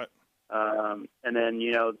Creek. Right. And then,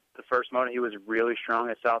 the first moto he was really strong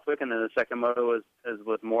at Southwick, and then the second moto was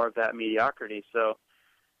with more of that mediocrity. So,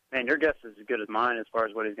 man, your guess is as good as mine as far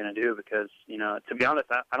as what he's going to do because, to be honest,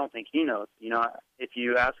 I don't think he knows. If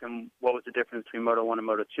you ask him what was the difference between Moto 1 and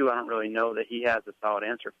Moto 2, I don't really know that he has a solid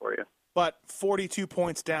answer for you. But 42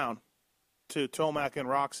 points down to Tomac and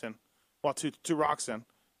Roczen. Well, to Roczen.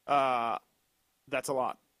 That's a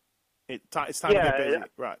lot. It's time to get busy.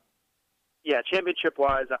 Right. Yeah,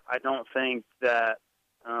 championship-wise, I don't think that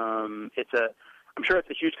I'm sure it's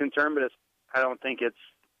a huge concern, but I don't think it's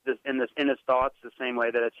in his thoughts the same way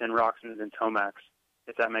that it's in Roczen's and Tomac's,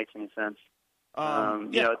 if that makes any sense.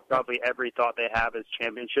 It's probably every thought they have is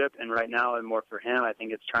championship, and right now, and more for him, I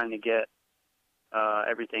think it's trying to get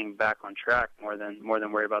everything back on track more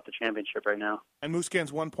than worry about the championship right now. And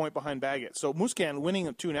Musquin's 1 point behind Baggett. So Musquin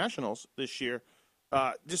winning 2 nationals this year,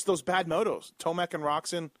 just those bad motos. Tomac and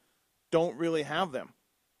Roczen don't really have them.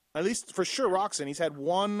 At least for sure, Roczen. He's had 2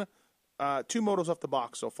 motos off the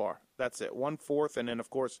box so far. That's it. 1 fourth, and then of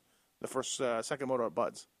course the second moto at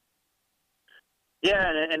Buds.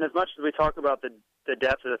 Yeah, and as much as we talk about the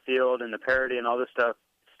depth of the field and the parity and all this stuff,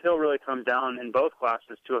 it still really comes down in both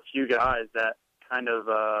classes to a few guys that kind of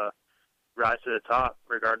rise to the top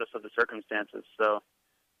regardless of the circumstances. So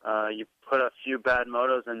you put a few bad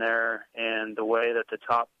motos in there, and the way that the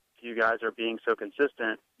top few guys are being so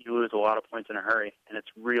consistent, you lose a lot of points in a hurry, and it's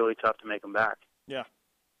really tough to make them back. Yeah.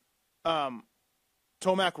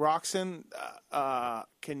 Tomac, Roczen,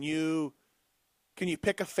 can you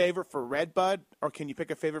pick a favorite for Redbud, or can you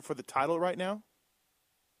pick a favorite for the title right now?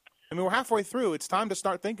 I mean, we're halfway through. It's time to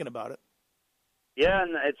start thinking about it. Yeah,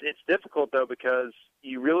 and it's difficult, though, because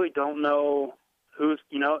you really don't know who's,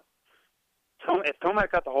 if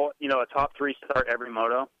Tomac got the whole, a top 3 start every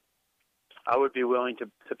moto, I would be willing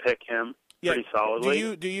to pick him pretty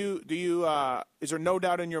solidly. Do you is there no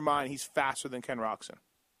doubt in your mind he's faster than Ken Roczen?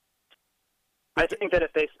 I think that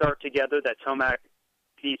if they start together, that Tomac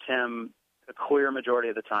beats him a clear majority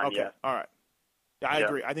of the time, okay. Yeah. All right. Yeah, I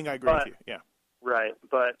agree. I think I agree with you, yeah. Right,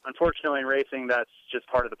 but unfortunately in racing, that's just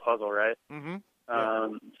part of the puzzle, right? Mm-hmm.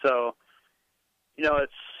 So,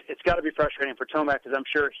 it's got to be frustrating for Tomac because I'm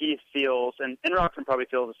sure he feels, and Roczen probably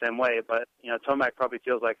feels the same way, but, Tomac probably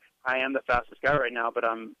feels like, I am the fastest guy right now, but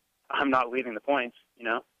I'm not leading the points,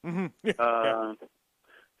 Mm-hmm. Yeah.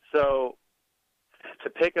 So to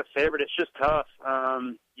pick a favorite, it's just tough.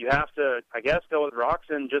 You have to, I guess, go with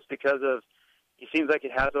Roczen just because of, he seems like he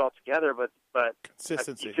has it all together, but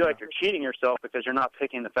consistency. You feel like you're cheating yourself because you're not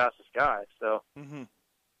picking the fastest guy. So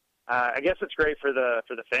I guess it's great for the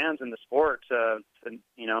fans in the sport to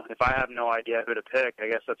if I have no idea who to pick, I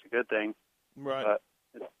guess that's a good thing. Right.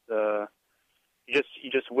 But it's,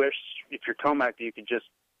 you just wish if you're Tomac that you could just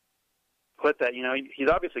put that. He's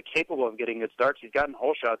obviously capable of getting good starts. He's gotten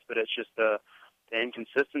hole shots, but it's just the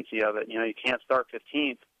inconsistency of it. You can't start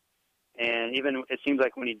 15th. And even it seems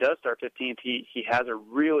like when he does start 15th, he has a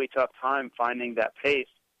really tough time finding that pace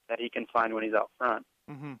that he can find when he's out front.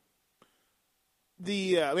 Mm-hmm.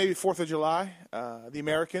 The maybe 4th of July, the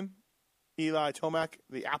American, Eli Tomac,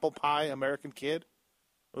 the apple pie American kid,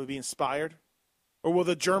 will he be inspired? Or will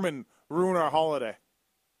the German ruin our holiday?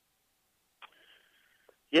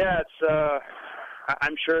 Yeah, it's.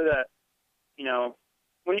 I'm sure that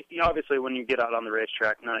obviously when you get out on the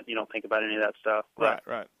racetrack, you don't think about any of that stuff. But,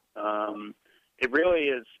 right. It really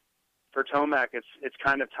is for Tomac. It's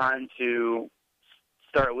kind of time to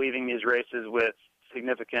start leaving these races with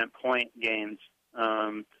significant point gains.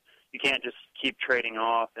 You can't just keep trading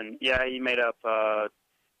off. And he made up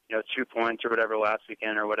 2 points or whatever last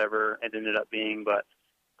weekend or whatever it ended up being, but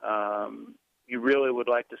you really would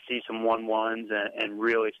like to see some 1-1s and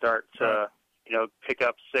really start to pick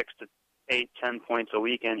up 6 to 8, 10 points a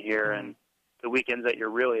weekend here. And the weekends that you're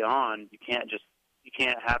really on, you can't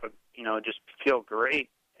have just feel great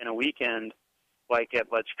in a weekend like at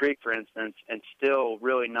Let's Creek, for instance, and still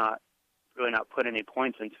really not put any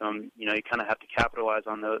points into them. You kind of have to capitalize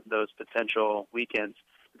on those potential weekends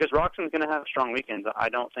because Roczen's going to have strong weekends. I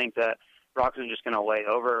don't think that Roczen's just going to lay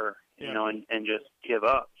over, and just give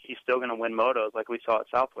up. He's still going to win motos like we saw at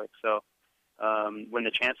Southwick. So when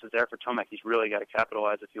the chance is there for Tomac, he's really got to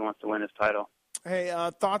capitalize if he wants to win his title. Hey,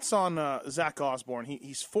 thoughts on Zach Osborne?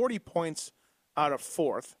 He's 40 points out of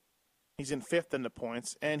 4th. He's in 5th in the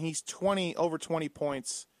points, and he's over 20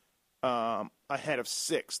 points ahead of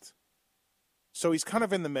 6th. So he's kind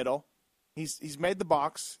of in the middle. He's made the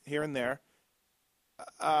box here and there.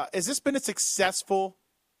 Has this been a successful?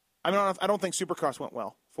 I don't think Supercross went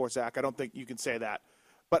well for Zach. I don't think you can say that.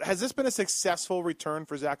 But has this been a successful return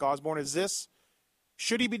for Zach Osborne?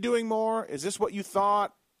 Should he be doing more? Is this what you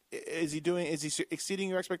thought? Is he exceeding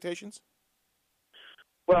your expectations?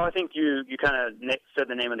 Well, I think you kind of said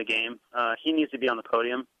the name of the game. He needs to be on the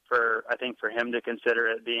podium for him to consider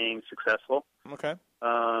it being successful. Okay.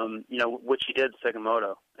 Which he did second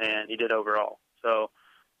moto, and he did overall. So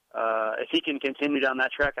if he can continue down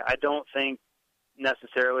that track, I don't think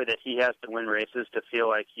necessarily that he has to win races to feel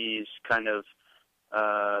like he's kind of,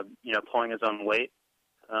 pulling his own weight.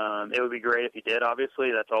 It would be great if he did,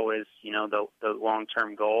 obviously. That's always, the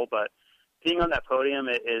long-term goal. But being on that podium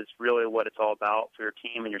is really what it's all about for your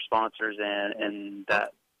team and your sponsors and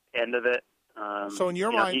that end of it. So in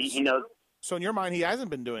your mind, he knows. So in your mind, he hasn't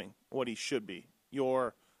been doing what he should be. He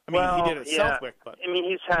did it at Southwick, but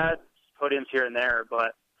he's had podiums here and there,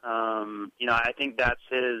 but I think that's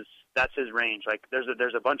his range. Like there's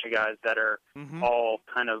a bunch of guys that are all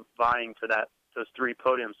kind of vying for those 3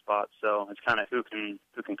 podium spots. So it's kind of who can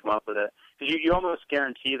come up with it. Because you almost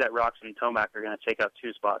guarantee that Rox and Tomac are going to take up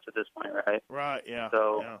 2 spots at this point, right? Right. Yeah.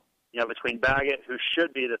 So between Baggett, who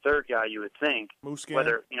should be the 3rd guy, you would think,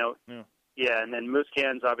 Muscan. Yeah, and then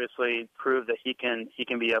Muscan's obviously proved that he can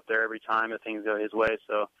be up there every time if things go his way.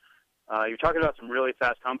 So you're talking about some really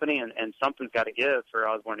fast company, and something's got to give for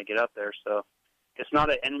Osborne to get up there. So it's not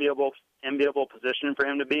an enviable position for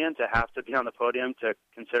him to be in, to have to be on the podium to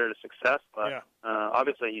consider it a success. But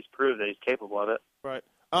obviously he's proved that he's capable of it. Right.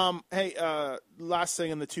 Hey, last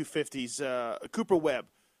thing in the 250s, Cooper Webb.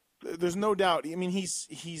 There's no doubt. I mean, he's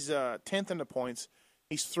 10th in the points.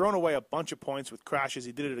 He's thrown away a bunch of points with crashes.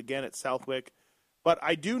 He did it again at Southwick. But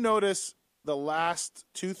I do notice the last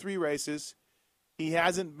 2-3 races, he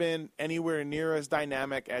hasn't been anywhere near as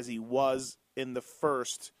dynamic as he was in the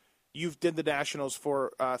first. You've did the Nationals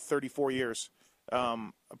for 34 years,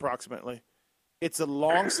 approximately. It's a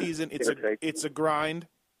long season. It's a grind.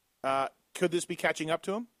 Could this be catching up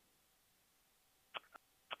to him?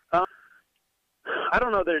 I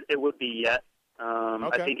don't know that it would be yet.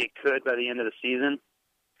 Okay. I think it could by the end of the season.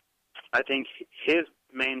 I think his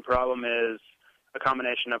main problem is a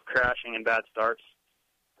combination of crashing and bad starts.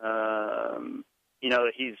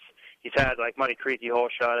 He's had like Muddy Creek, he hole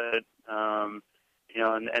shotted.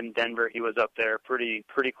 And Denver, he was up there pretty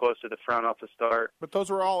close to the front off the start. But those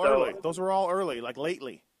were all early. Those were all early, like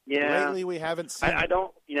lately. Yeah. Lately, we haven't seen. I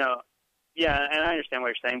don't, yeah, and I understand what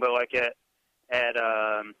you're saying, but like at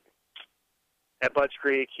Budds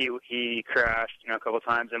Creek, he crashed, a couple of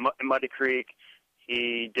times. In Muddy Creek,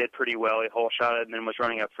 he did pretty well. He hole shotted and then was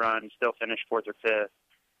running up front and still finished 4th or 5th.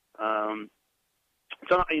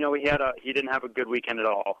 So he didn't have a good weekend at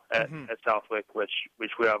all at Southwick, which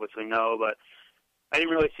we obviously know. But I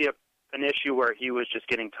didn't really see an issue where he was just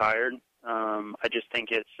getting tired. I just think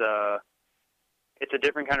it's a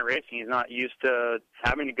different kind of racing. He's not used to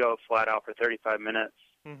having to go flat out for 35 minutes.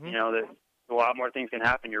 A lot more things can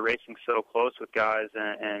happen. You're racing so close with guys,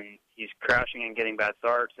 and he's crashing and getting bad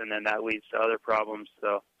starts, and then that leads to other problems.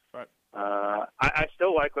 So right. I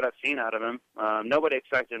still like what I've seen out of him. Nobody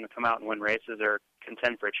expected him to come out and win races or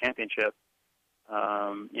contend for a championship.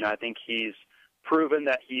 I think he's proven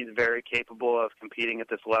that he's very capable of competing at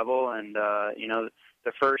this level, and the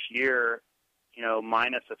first year,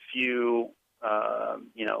 minus a few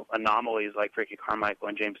anomalies like Ricky Carmichael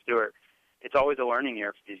and James Stewart, it's always a learning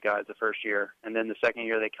year for these guys the first year. And then the second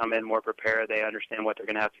year they come in more prepared. They understand what they're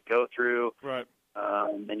going to have to go through. Right.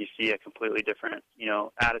 And you see a completely different,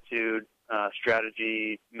 attitude,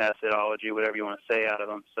 strategy, methodology, whatever you want to say out of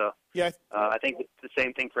them. So yeah, I think it's the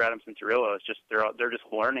same thing for Adam Cincerillo. It's just they're just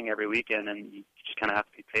learning every weekend, and you just kind of have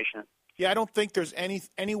to be patient. Yeah, I don't think there's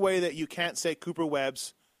any way that you can't say Cooper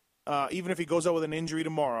Webb's, even if he goes out with an injury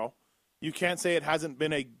tomorrow, you can't say it hasn't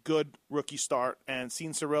been a good rookie start. And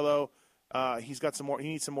Cincerillo, he's got some more. He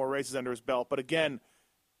needs some more races under his belt. But again,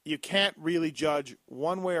 you can't really judge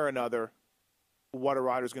one way or another what a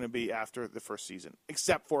rider's going to be after the first season,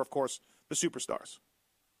 except for, of course, the superstars.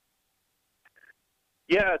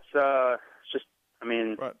 Yeah, it's just.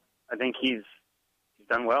 Right. I think he's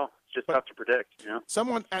done well. It's just tough to predict.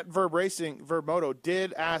 Someone at Verb Moto,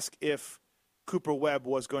 did ask if Cooper Webb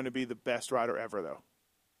was going to be the best rider ever, though.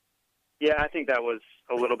 Yeah, I think that was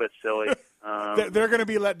a little bit silly. They're going to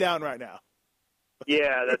be let down right now.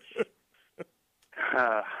 Yeah, that's.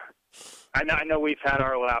 I know we've had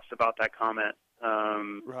our laughs about that comment.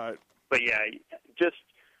 Right. But yeah, just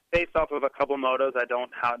based off of a couple motos, I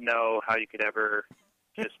don't know how you could ever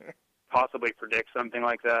just possibly predict something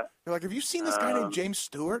like that. You're like, have you seen this guy named James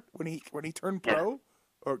Stewart when he turned pro,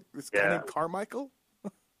 or this guy named Carmichael?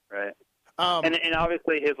 Right. And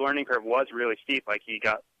obviously his learning curve was really steep. Like he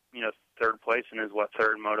got third place in his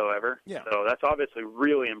third moto ever. Yeah. So that's obviously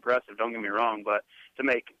really impressive. Don't get me wrong, but to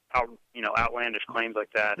make outlandish claims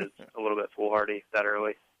like that is a little bit foolhardy that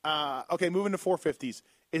early. Okay, moving to 450s.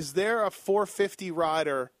 Is there a 450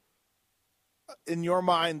 rider in your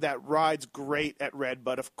mind that rides great at Red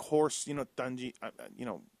Bud? Of course, Dungey,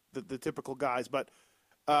 the typical guys. But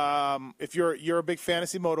if you're a big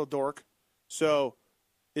fantasy moto dork, so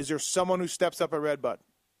is there someone who steps up at Red Bud?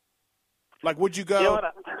 Like, would you go? You know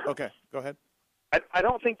what? Okay, go ahead. I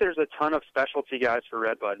don't think there's a ton of specialty guys for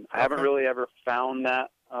Red Bud. I haven't really ever found that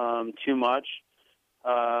too much.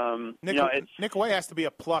 Nick Way has to be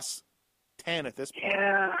a plus 10 at this point.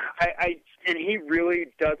 Yeah, and he really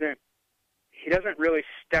doesn't. He doesn't really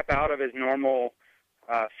step out of his normal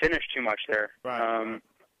finish too much there. Right.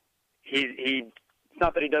 He it's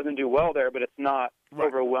not that he doesn't do well there, but it's not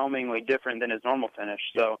overwhelmingly different than his normal finish.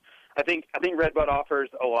 So I think Red Bud offers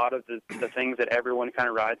a lot of the things that everyone kind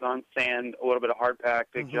of rides on: sand, a little bit of hard pack,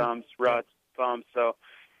 big jumps, ruts, bumps. So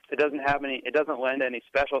it doesn't lend any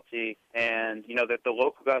specialty. And the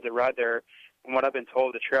local guys that ride there, from what I've been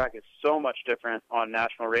told, the track is so much different on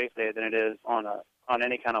National Race Day than it is on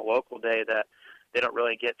any kind of local day that they don't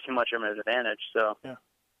really get too much of an advantage. So it's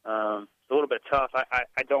a little bit tough.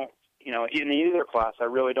 I don't, in either class, I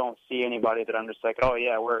really don't see anybody that I'm just like, oh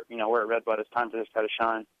yeah, we're at Red Bud. It's time for this guy to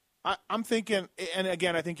shine. I'm thinking, and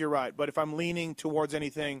again, I think you're right. But if I'm leaning towards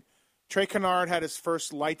anything, Trey Kennard had his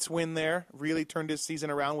first lights win there. Really turned his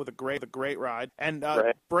season around with a great ride. And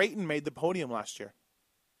Brayton made the podium last year.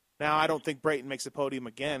 Now I don't think Brayton makes the podium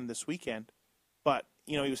again this weekend, but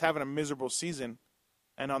he was having a miserable season.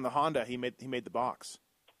 And on the Honda, he made the box.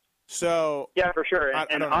 So yeah, for sure.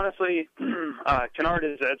 And honestly, Kennard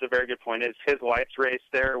is a very good point. It's his lights race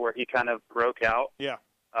there where he kind of broke out. Yeah.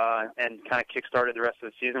 And kind of kick-started the rest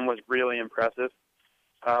of the season was really impressive.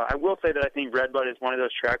 I will say that I think Red Bud is one of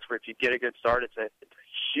those tracks where if you get a good start, it's a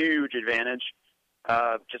huge advantage.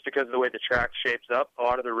 Just because of the way the track shapes up, a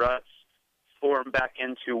lot of the ruts form back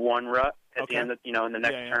into one rut at the end of in the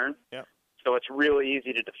next turn. Yeah. So it's really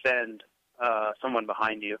easy to defend someone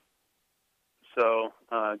behind you. So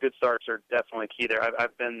good starts are definitely key there.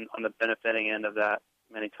 I've been on the benefiting end of that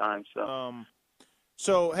many times.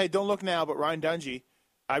 So hey, don't look now, but Ryan Dungey,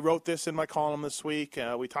 I wrote this in my column this week.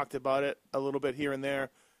 We talked about it a little bit here and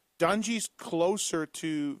there. Dungey's closer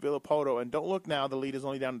to Villopoto, and don't look now. The lead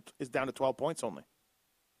is down to 12 points only.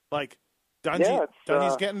 Like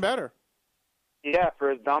Dungey's getting better. Yeah, for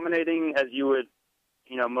as dominating as you would.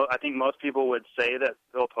 I think most people would say that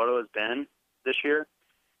Villopoto has been this year.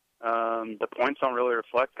 The points don't really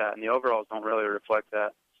reflect that, and the overalls don't really reflect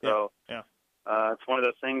that. So it's one of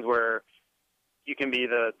those things where you can be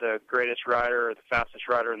the greatest rider or the fastest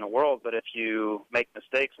rider in the world, but if you make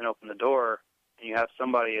mistakes and open the door, and you have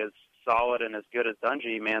somebody as solid and as good as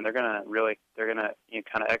Dungey, man, they're gonna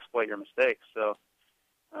kind of exploit your mistakes. So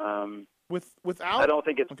without, I don't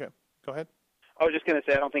think it's okay. Go ahead. I was just going to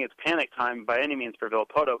say I don't think it's panic time by any means for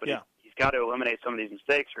Villopoto, but he's got to eliminate some of these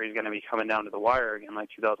mistakes or he's going to be coming down to the wire again like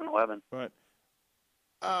 2011. Right.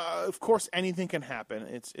 Of course, anything can happen.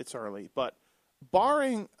 It's early. But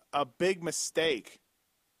barring a big mistake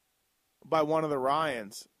by one of the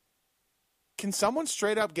Ryans, can someone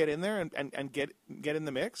straight up get in there and get in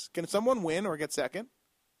the mix? Can someone win or get second?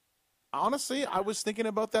 Honestly, I was thinking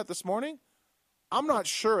about that this morning. I'm not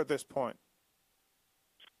sure at this point.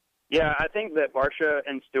 Yeah, I think that Barsha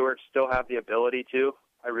and Stewart still have the ability to.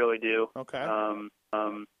 I really do. Okay.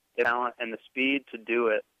 The talent and the speed to do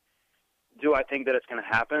it. Do I think that it's going to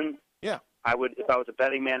happen? Yeah. I would. If I was a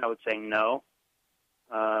betting man, I would say no.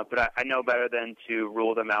 But I know better than to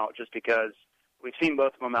rule them out just because we've seen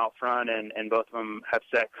both of them out front and both of them have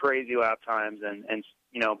set crazy lap times. And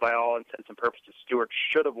by all intents and purposes, Stewart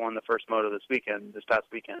should have won the first moto this past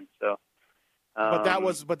weekend. So. But that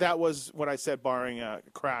was what I said, barring a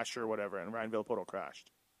crash or whatever, and Ryan Villopoto crashed.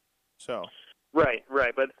 So right,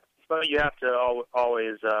 but you have to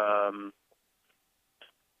always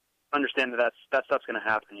understand that stuff's going to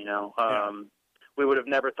happen. We would have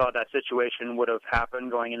never thought that situation would have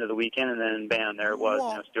happened going into the weekend, and then bam, there it was.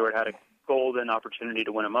 Well, Stewart had a golden opportunity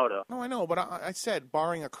to win a moto. No, I know, but I said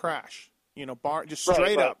barring a crash. Just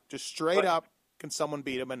straight up, can someone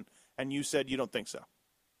beat him? And you said you don't think so.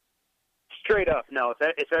 Straight up, no.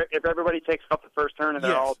 If everybody takes off the first turn and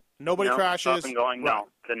they're all crashes up and going,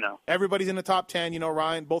 then no. Everybody's in the top 10.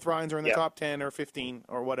 Both Ryans are in the top 10 or 15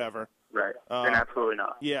 or whatever. Right. Then absolutely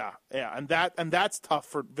not. Yeah, and that's tough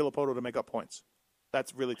for Villopoto to make up points.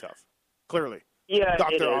 That's really tough. clearly. Yeah,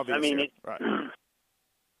 Dr. it is. Obvious I mean, here. Right.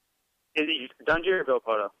 Is it Dungey or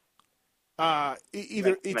Villopoto?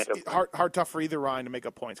 Either Make it's hard tough for either Ryan to make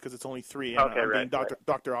up points because it's only 3. And Okay, I'm right, being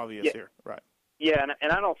Dr. Obvious Yeah. here. Right. Yeah,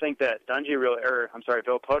 and I don't think that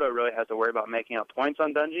Villopoto really has to worry about making up points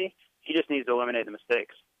on Dungey. He just needs to eliminate the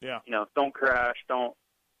mistakes. Yeah. Don't crash. Don't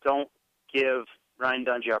give Ryan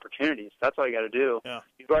Dungey opportunities. That's all you got to do. Yeah.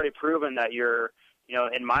 You've already proven that you're,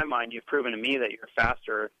 in my mind, you've proven to me that you're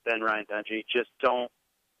faster than Ryan Dungey. Just don't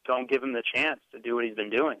give him the chance to do what he's been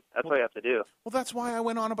doing. That's all you have to do. Well, that's why I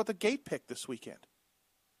went on about the gate pick this weekend.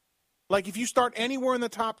 Like, if you start anywhere in the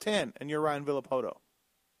top 10 and you're Ryan Villopoto,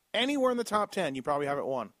 anywhere in the top 10, you probably haven't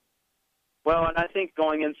won. Well, and I think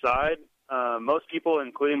going inside, most people,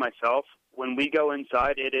 including myself, when we go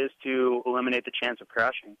inside, it is to eliminate the chance of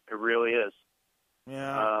crashing. It really is.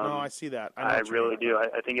 Yeah, no, I see that. I really do.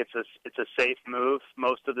 I think it's a safe move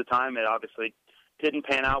most of the time. It obviously didn't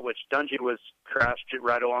pan out, which Dungey was crashed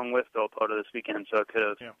right along with Villopoto this weekend, so it could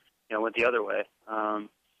have went the other way.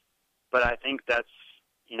 But I think that's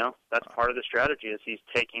part of the strategy is he's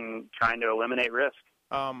trying to eliminate risk.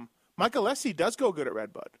 Michael Alessi does go good at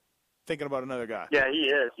Redbud. Thinking about another guy. Yeah, he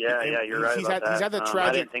is. Yeah, you're right about that. He's had the tragic.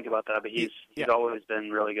 I didn't think about that, but he's always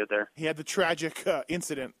been really good there. He had the tragic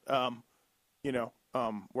incident,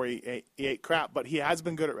 where he ate crap, but he has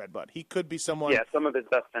been good at Redbud. He could be someone. Yeah, some of his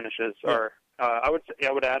best finishes are. I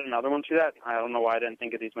would add another one to that. I don't know why I didn't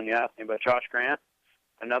think of these when you asked me, but Josh Grant,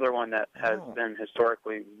 another one that has been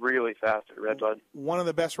historically really fast at Redbud. One of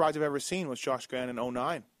the best rides I've ever seen was Josh Grant in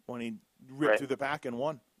 2009 when he ripped through the pack and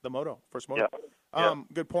won the moto, first moto. Yeah.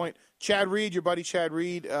 Good point. Chad Reed, your buddy Chad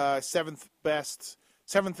Reed, seventh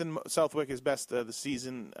in Southwick is best of the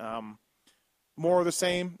season. More of the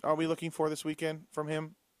same are we looking for this weekend from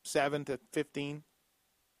him? 7 to 15,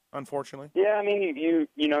 unfortunately. Yeah, I mean,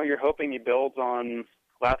 you're hoping he builds on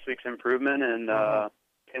last week's improvement and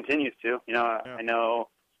continues to. I know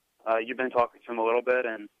you've been talking to him a little bit,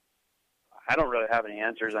 and I don't really have any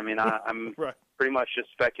answers. I mean, I'm pretty much just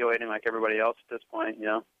speculating like everybody else at this point.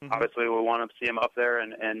 Obviously we want to see him up there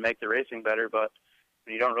and make the racing better, but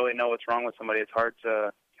when you don't really know what's wrong with somebody, it's hard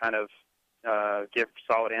to kind of give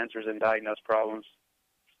solid answers and diagnose problems.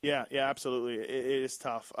 Yeah, absolutely. It is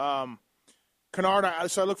tough. Kennard,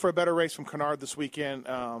 so I look for a better race from Kennard this weekend.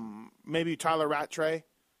 Maybe Tyler Rattray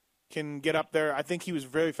can get up there. I think he was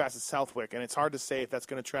very fast at Southwick, and it's hard to say if that's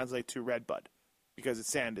going to translate to Redbud because it's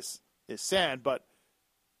sand is sand, but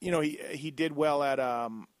he did well at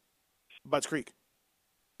Budds Creek.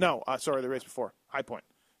 No, sorry, the race before, High Point.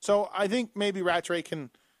 So I think maybe Rattray can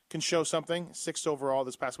show something. 6th overall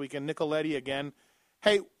this past weekend. Nicoletti again.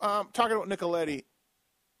 Hey, talking about Nicoletti,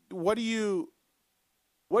 what do you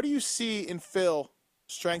see in Phil,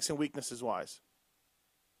 strengths and weaknesses wise?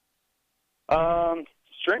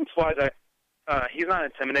 Strengths wise, he's not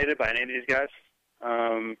intimidated by any of these guys.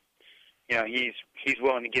 He's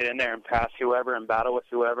willing to get in there and pass whoever and battle with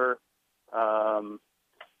whoever. And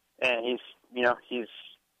he's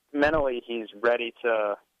mentally he's ready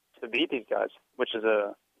to beat these guys, which is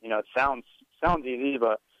it sounds easy,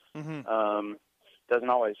 but doesn't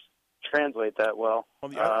always translate that well.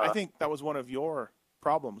 I think that was one of your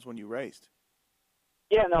problems when you raced.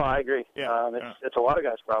 Yeah, no, I agree. Yeah, it's a lot of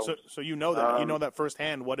guys' problems. So you know that you know that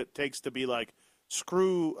firsthand what it takes to be like,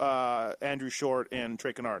 screw Andrew Short and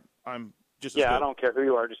Trey Kennard. I'm just I don't care who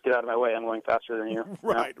you are. Just get out of my way. I'm going faster than you.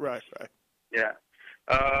 Right. Yeah.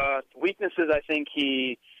 Weaknesses, I think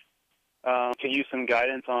he could use some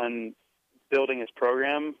guidance on building his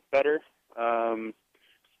program better,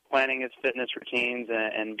 planning his fitness routines,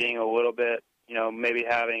 and being a little bit, maybe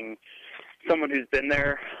having someone who's been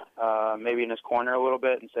there, maybe in his corner a little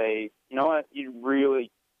bit and say, you know what, you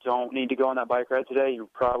really don't need to go on that bike ride today. You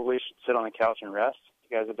probably should sit on the couch and rest.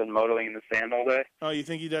 You guys have been modeling in the sand all day. Oh, you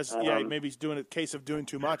think he does? Maybe he's doing a case of doing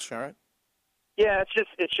too much. All right. Yeah,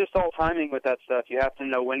 it's just all timing with that stuff. You have to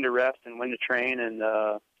know when to rest and when to train, and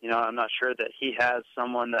I'm not sure that he has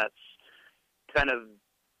someone that's kind of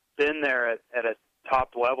been there at a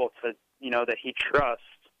top level to that he trusts.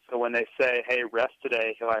 So when they say, "Hey, rest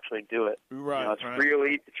today," he'll actually do it. Right.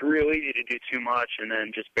 It's real easy to do too much and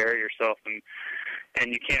then just bury yourself,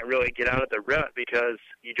 and you can't really get out of the rut because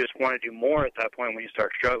you just want to do more at that point when you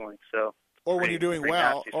start struggling. So, or when you're doing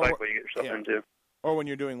well, you get yourself into. Or when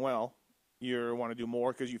you're doing well, you want to do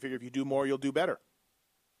more because you figure if you do more, you'll do better.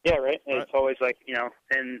 Yeah, right. It's always like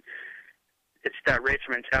and it's that racer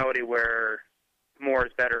mentality where more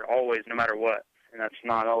is better always, no matter what, and that's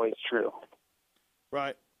not always true.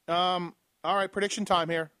 Right. All right, prediction time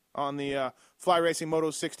here on the Fly Racing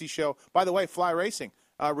Moto 60 show. By the way, Fly Racing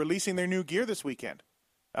releasing their new gear this weekend.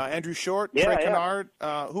 Andrew Short, Yeah, Trey yeah. Kennard.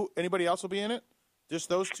 Anybody else will be in it? Just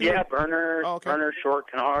those two? Yeah, Burner, Oh, okay. Burner, Short,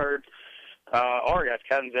 Kennard, all our guys,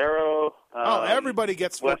 Catanzaro. Everybody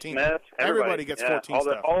gets Wes 14. Smith, Everybody gets 14 all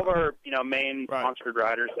stuff. All of our main Right. sponsored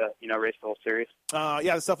riders that race the whole series.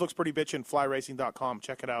 Yeah, the stuff looks pretty bitchin'. FlyRacing.com.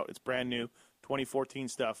 Check it out. It's brand new, 2014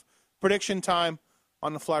 stuff. Prediction time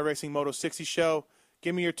on the Fly Racing Moto 60 show.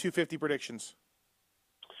 Give me your 250 predictions.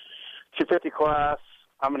 250 class,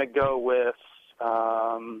 I'm going to go with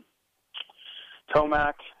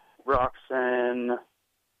Tomac, Roxon.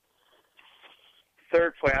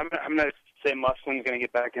 Third play, I'm going to say Muslin's going to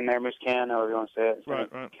get back in there. Muscan, however you want to say it. Right.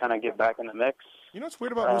 Kind of get back in the mix. You know what's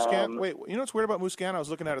weird about Muscan? Wait, you know what's weird about Muscan? I was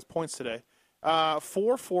looking at his points today.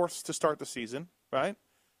 4 fourths to start the season, right?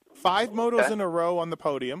 5 motos in a row on the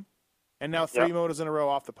podium, and now 3 motos in a row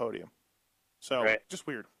off the podium. So, just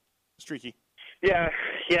weird. Streaky. Yeah.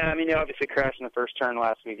 I mean, he obviously crashed in the first turn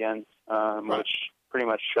last weekend, which pretty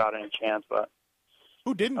much shot any chance. But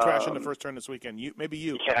who didn't crash in the first turn this weekend? Maybe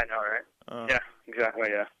you. Yeah, I know, right? Yeah, exactly.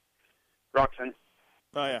 Yeah, Roxon.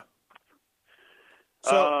 Oh yeah.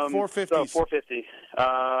 So 450. So 450.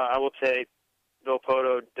 I will take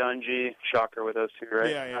Villopoto, Dungey, Shocker with those two,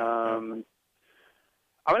 right? Yeah. I'm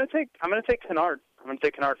gonna take Kennard. I'm gonna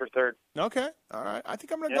take Kennard for third. Okay. All right. I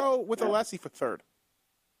think I'm gonna go with Alessi for third.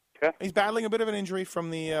 Okay. He's battling a bit of an injury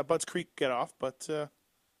from the Budds Creek get off, but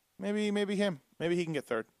maybe him. Maybe he can get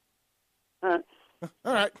third. All right.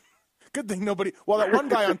 All right. Good thing nobody. Well, that one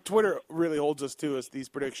guy on Twitter really holds us to these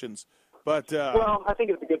predictions. But well, I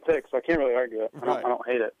think it's a good pick, so I can't really argue it. I don't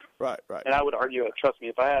hate it. Right. And I would argue it. Trust me,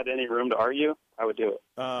 if I had any room to argue, I would do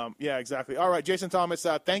it. Yeah, exactly. All right, Jason Thomas,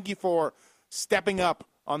 thank you for stepping up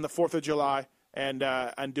on the 4th of July and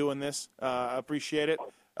doing this. I appreciate it.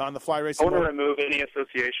 On the Fly Racing. I want to remove any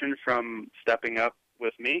association from stepping up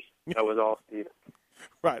with me. That was all Steve.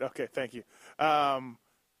 Right. Okay. Thank you. Never.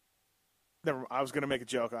 I was going to make a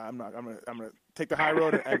joke. I'm not. I'm going to take the high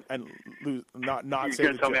road and lose. Not You're say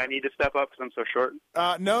going the to tell joke. me I need to step up because I'm so short?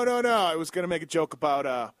 No. I was going to make a joke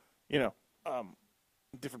about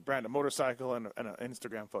different brand of motorcycle and an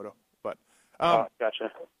Instagram photo. But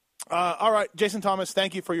gotcha. All right, Jason Thomas,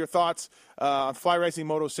 thank you for your thoughts on Fly Racing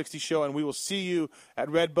Moto 60 show, and we will see you at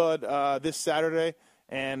Redbud this Saturday.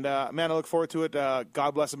 And, man, I look forward to it.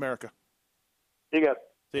 God bless America. See you guys.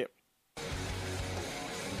 See you.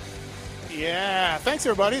 Yeah, thanks,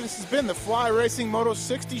 everybody. This has been the Fly Racing Moto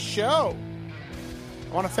 60 show.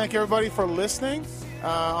 I want to thank everybody for listening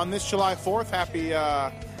on this July 4th. Happy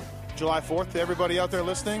July 4th to everybody out there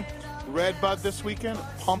listening. Redbud this weekend.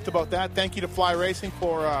 Pumped about that. Thank you to Fly Racing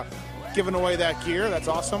for giving away that gear. That's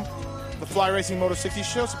awesome. The Fly Racing Moto 60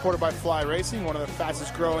 show, supported by Fly Racing, one of the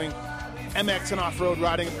fastest growing MX and off-road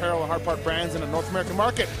riding apparel and hard part brands in the North American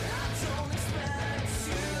market.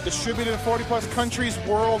 Distributed in 40-plus countries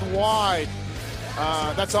worldwide.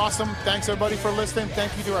 That's awesome. Thanks, everybody, for listening.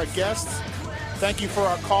 Thank you to our guests. Thank you for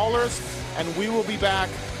our callers. And we will be back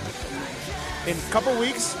in a couple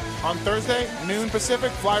weeks on Thursday, noon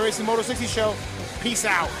Pacific, Fly Racing Moto 60 show. Peace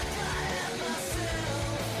out.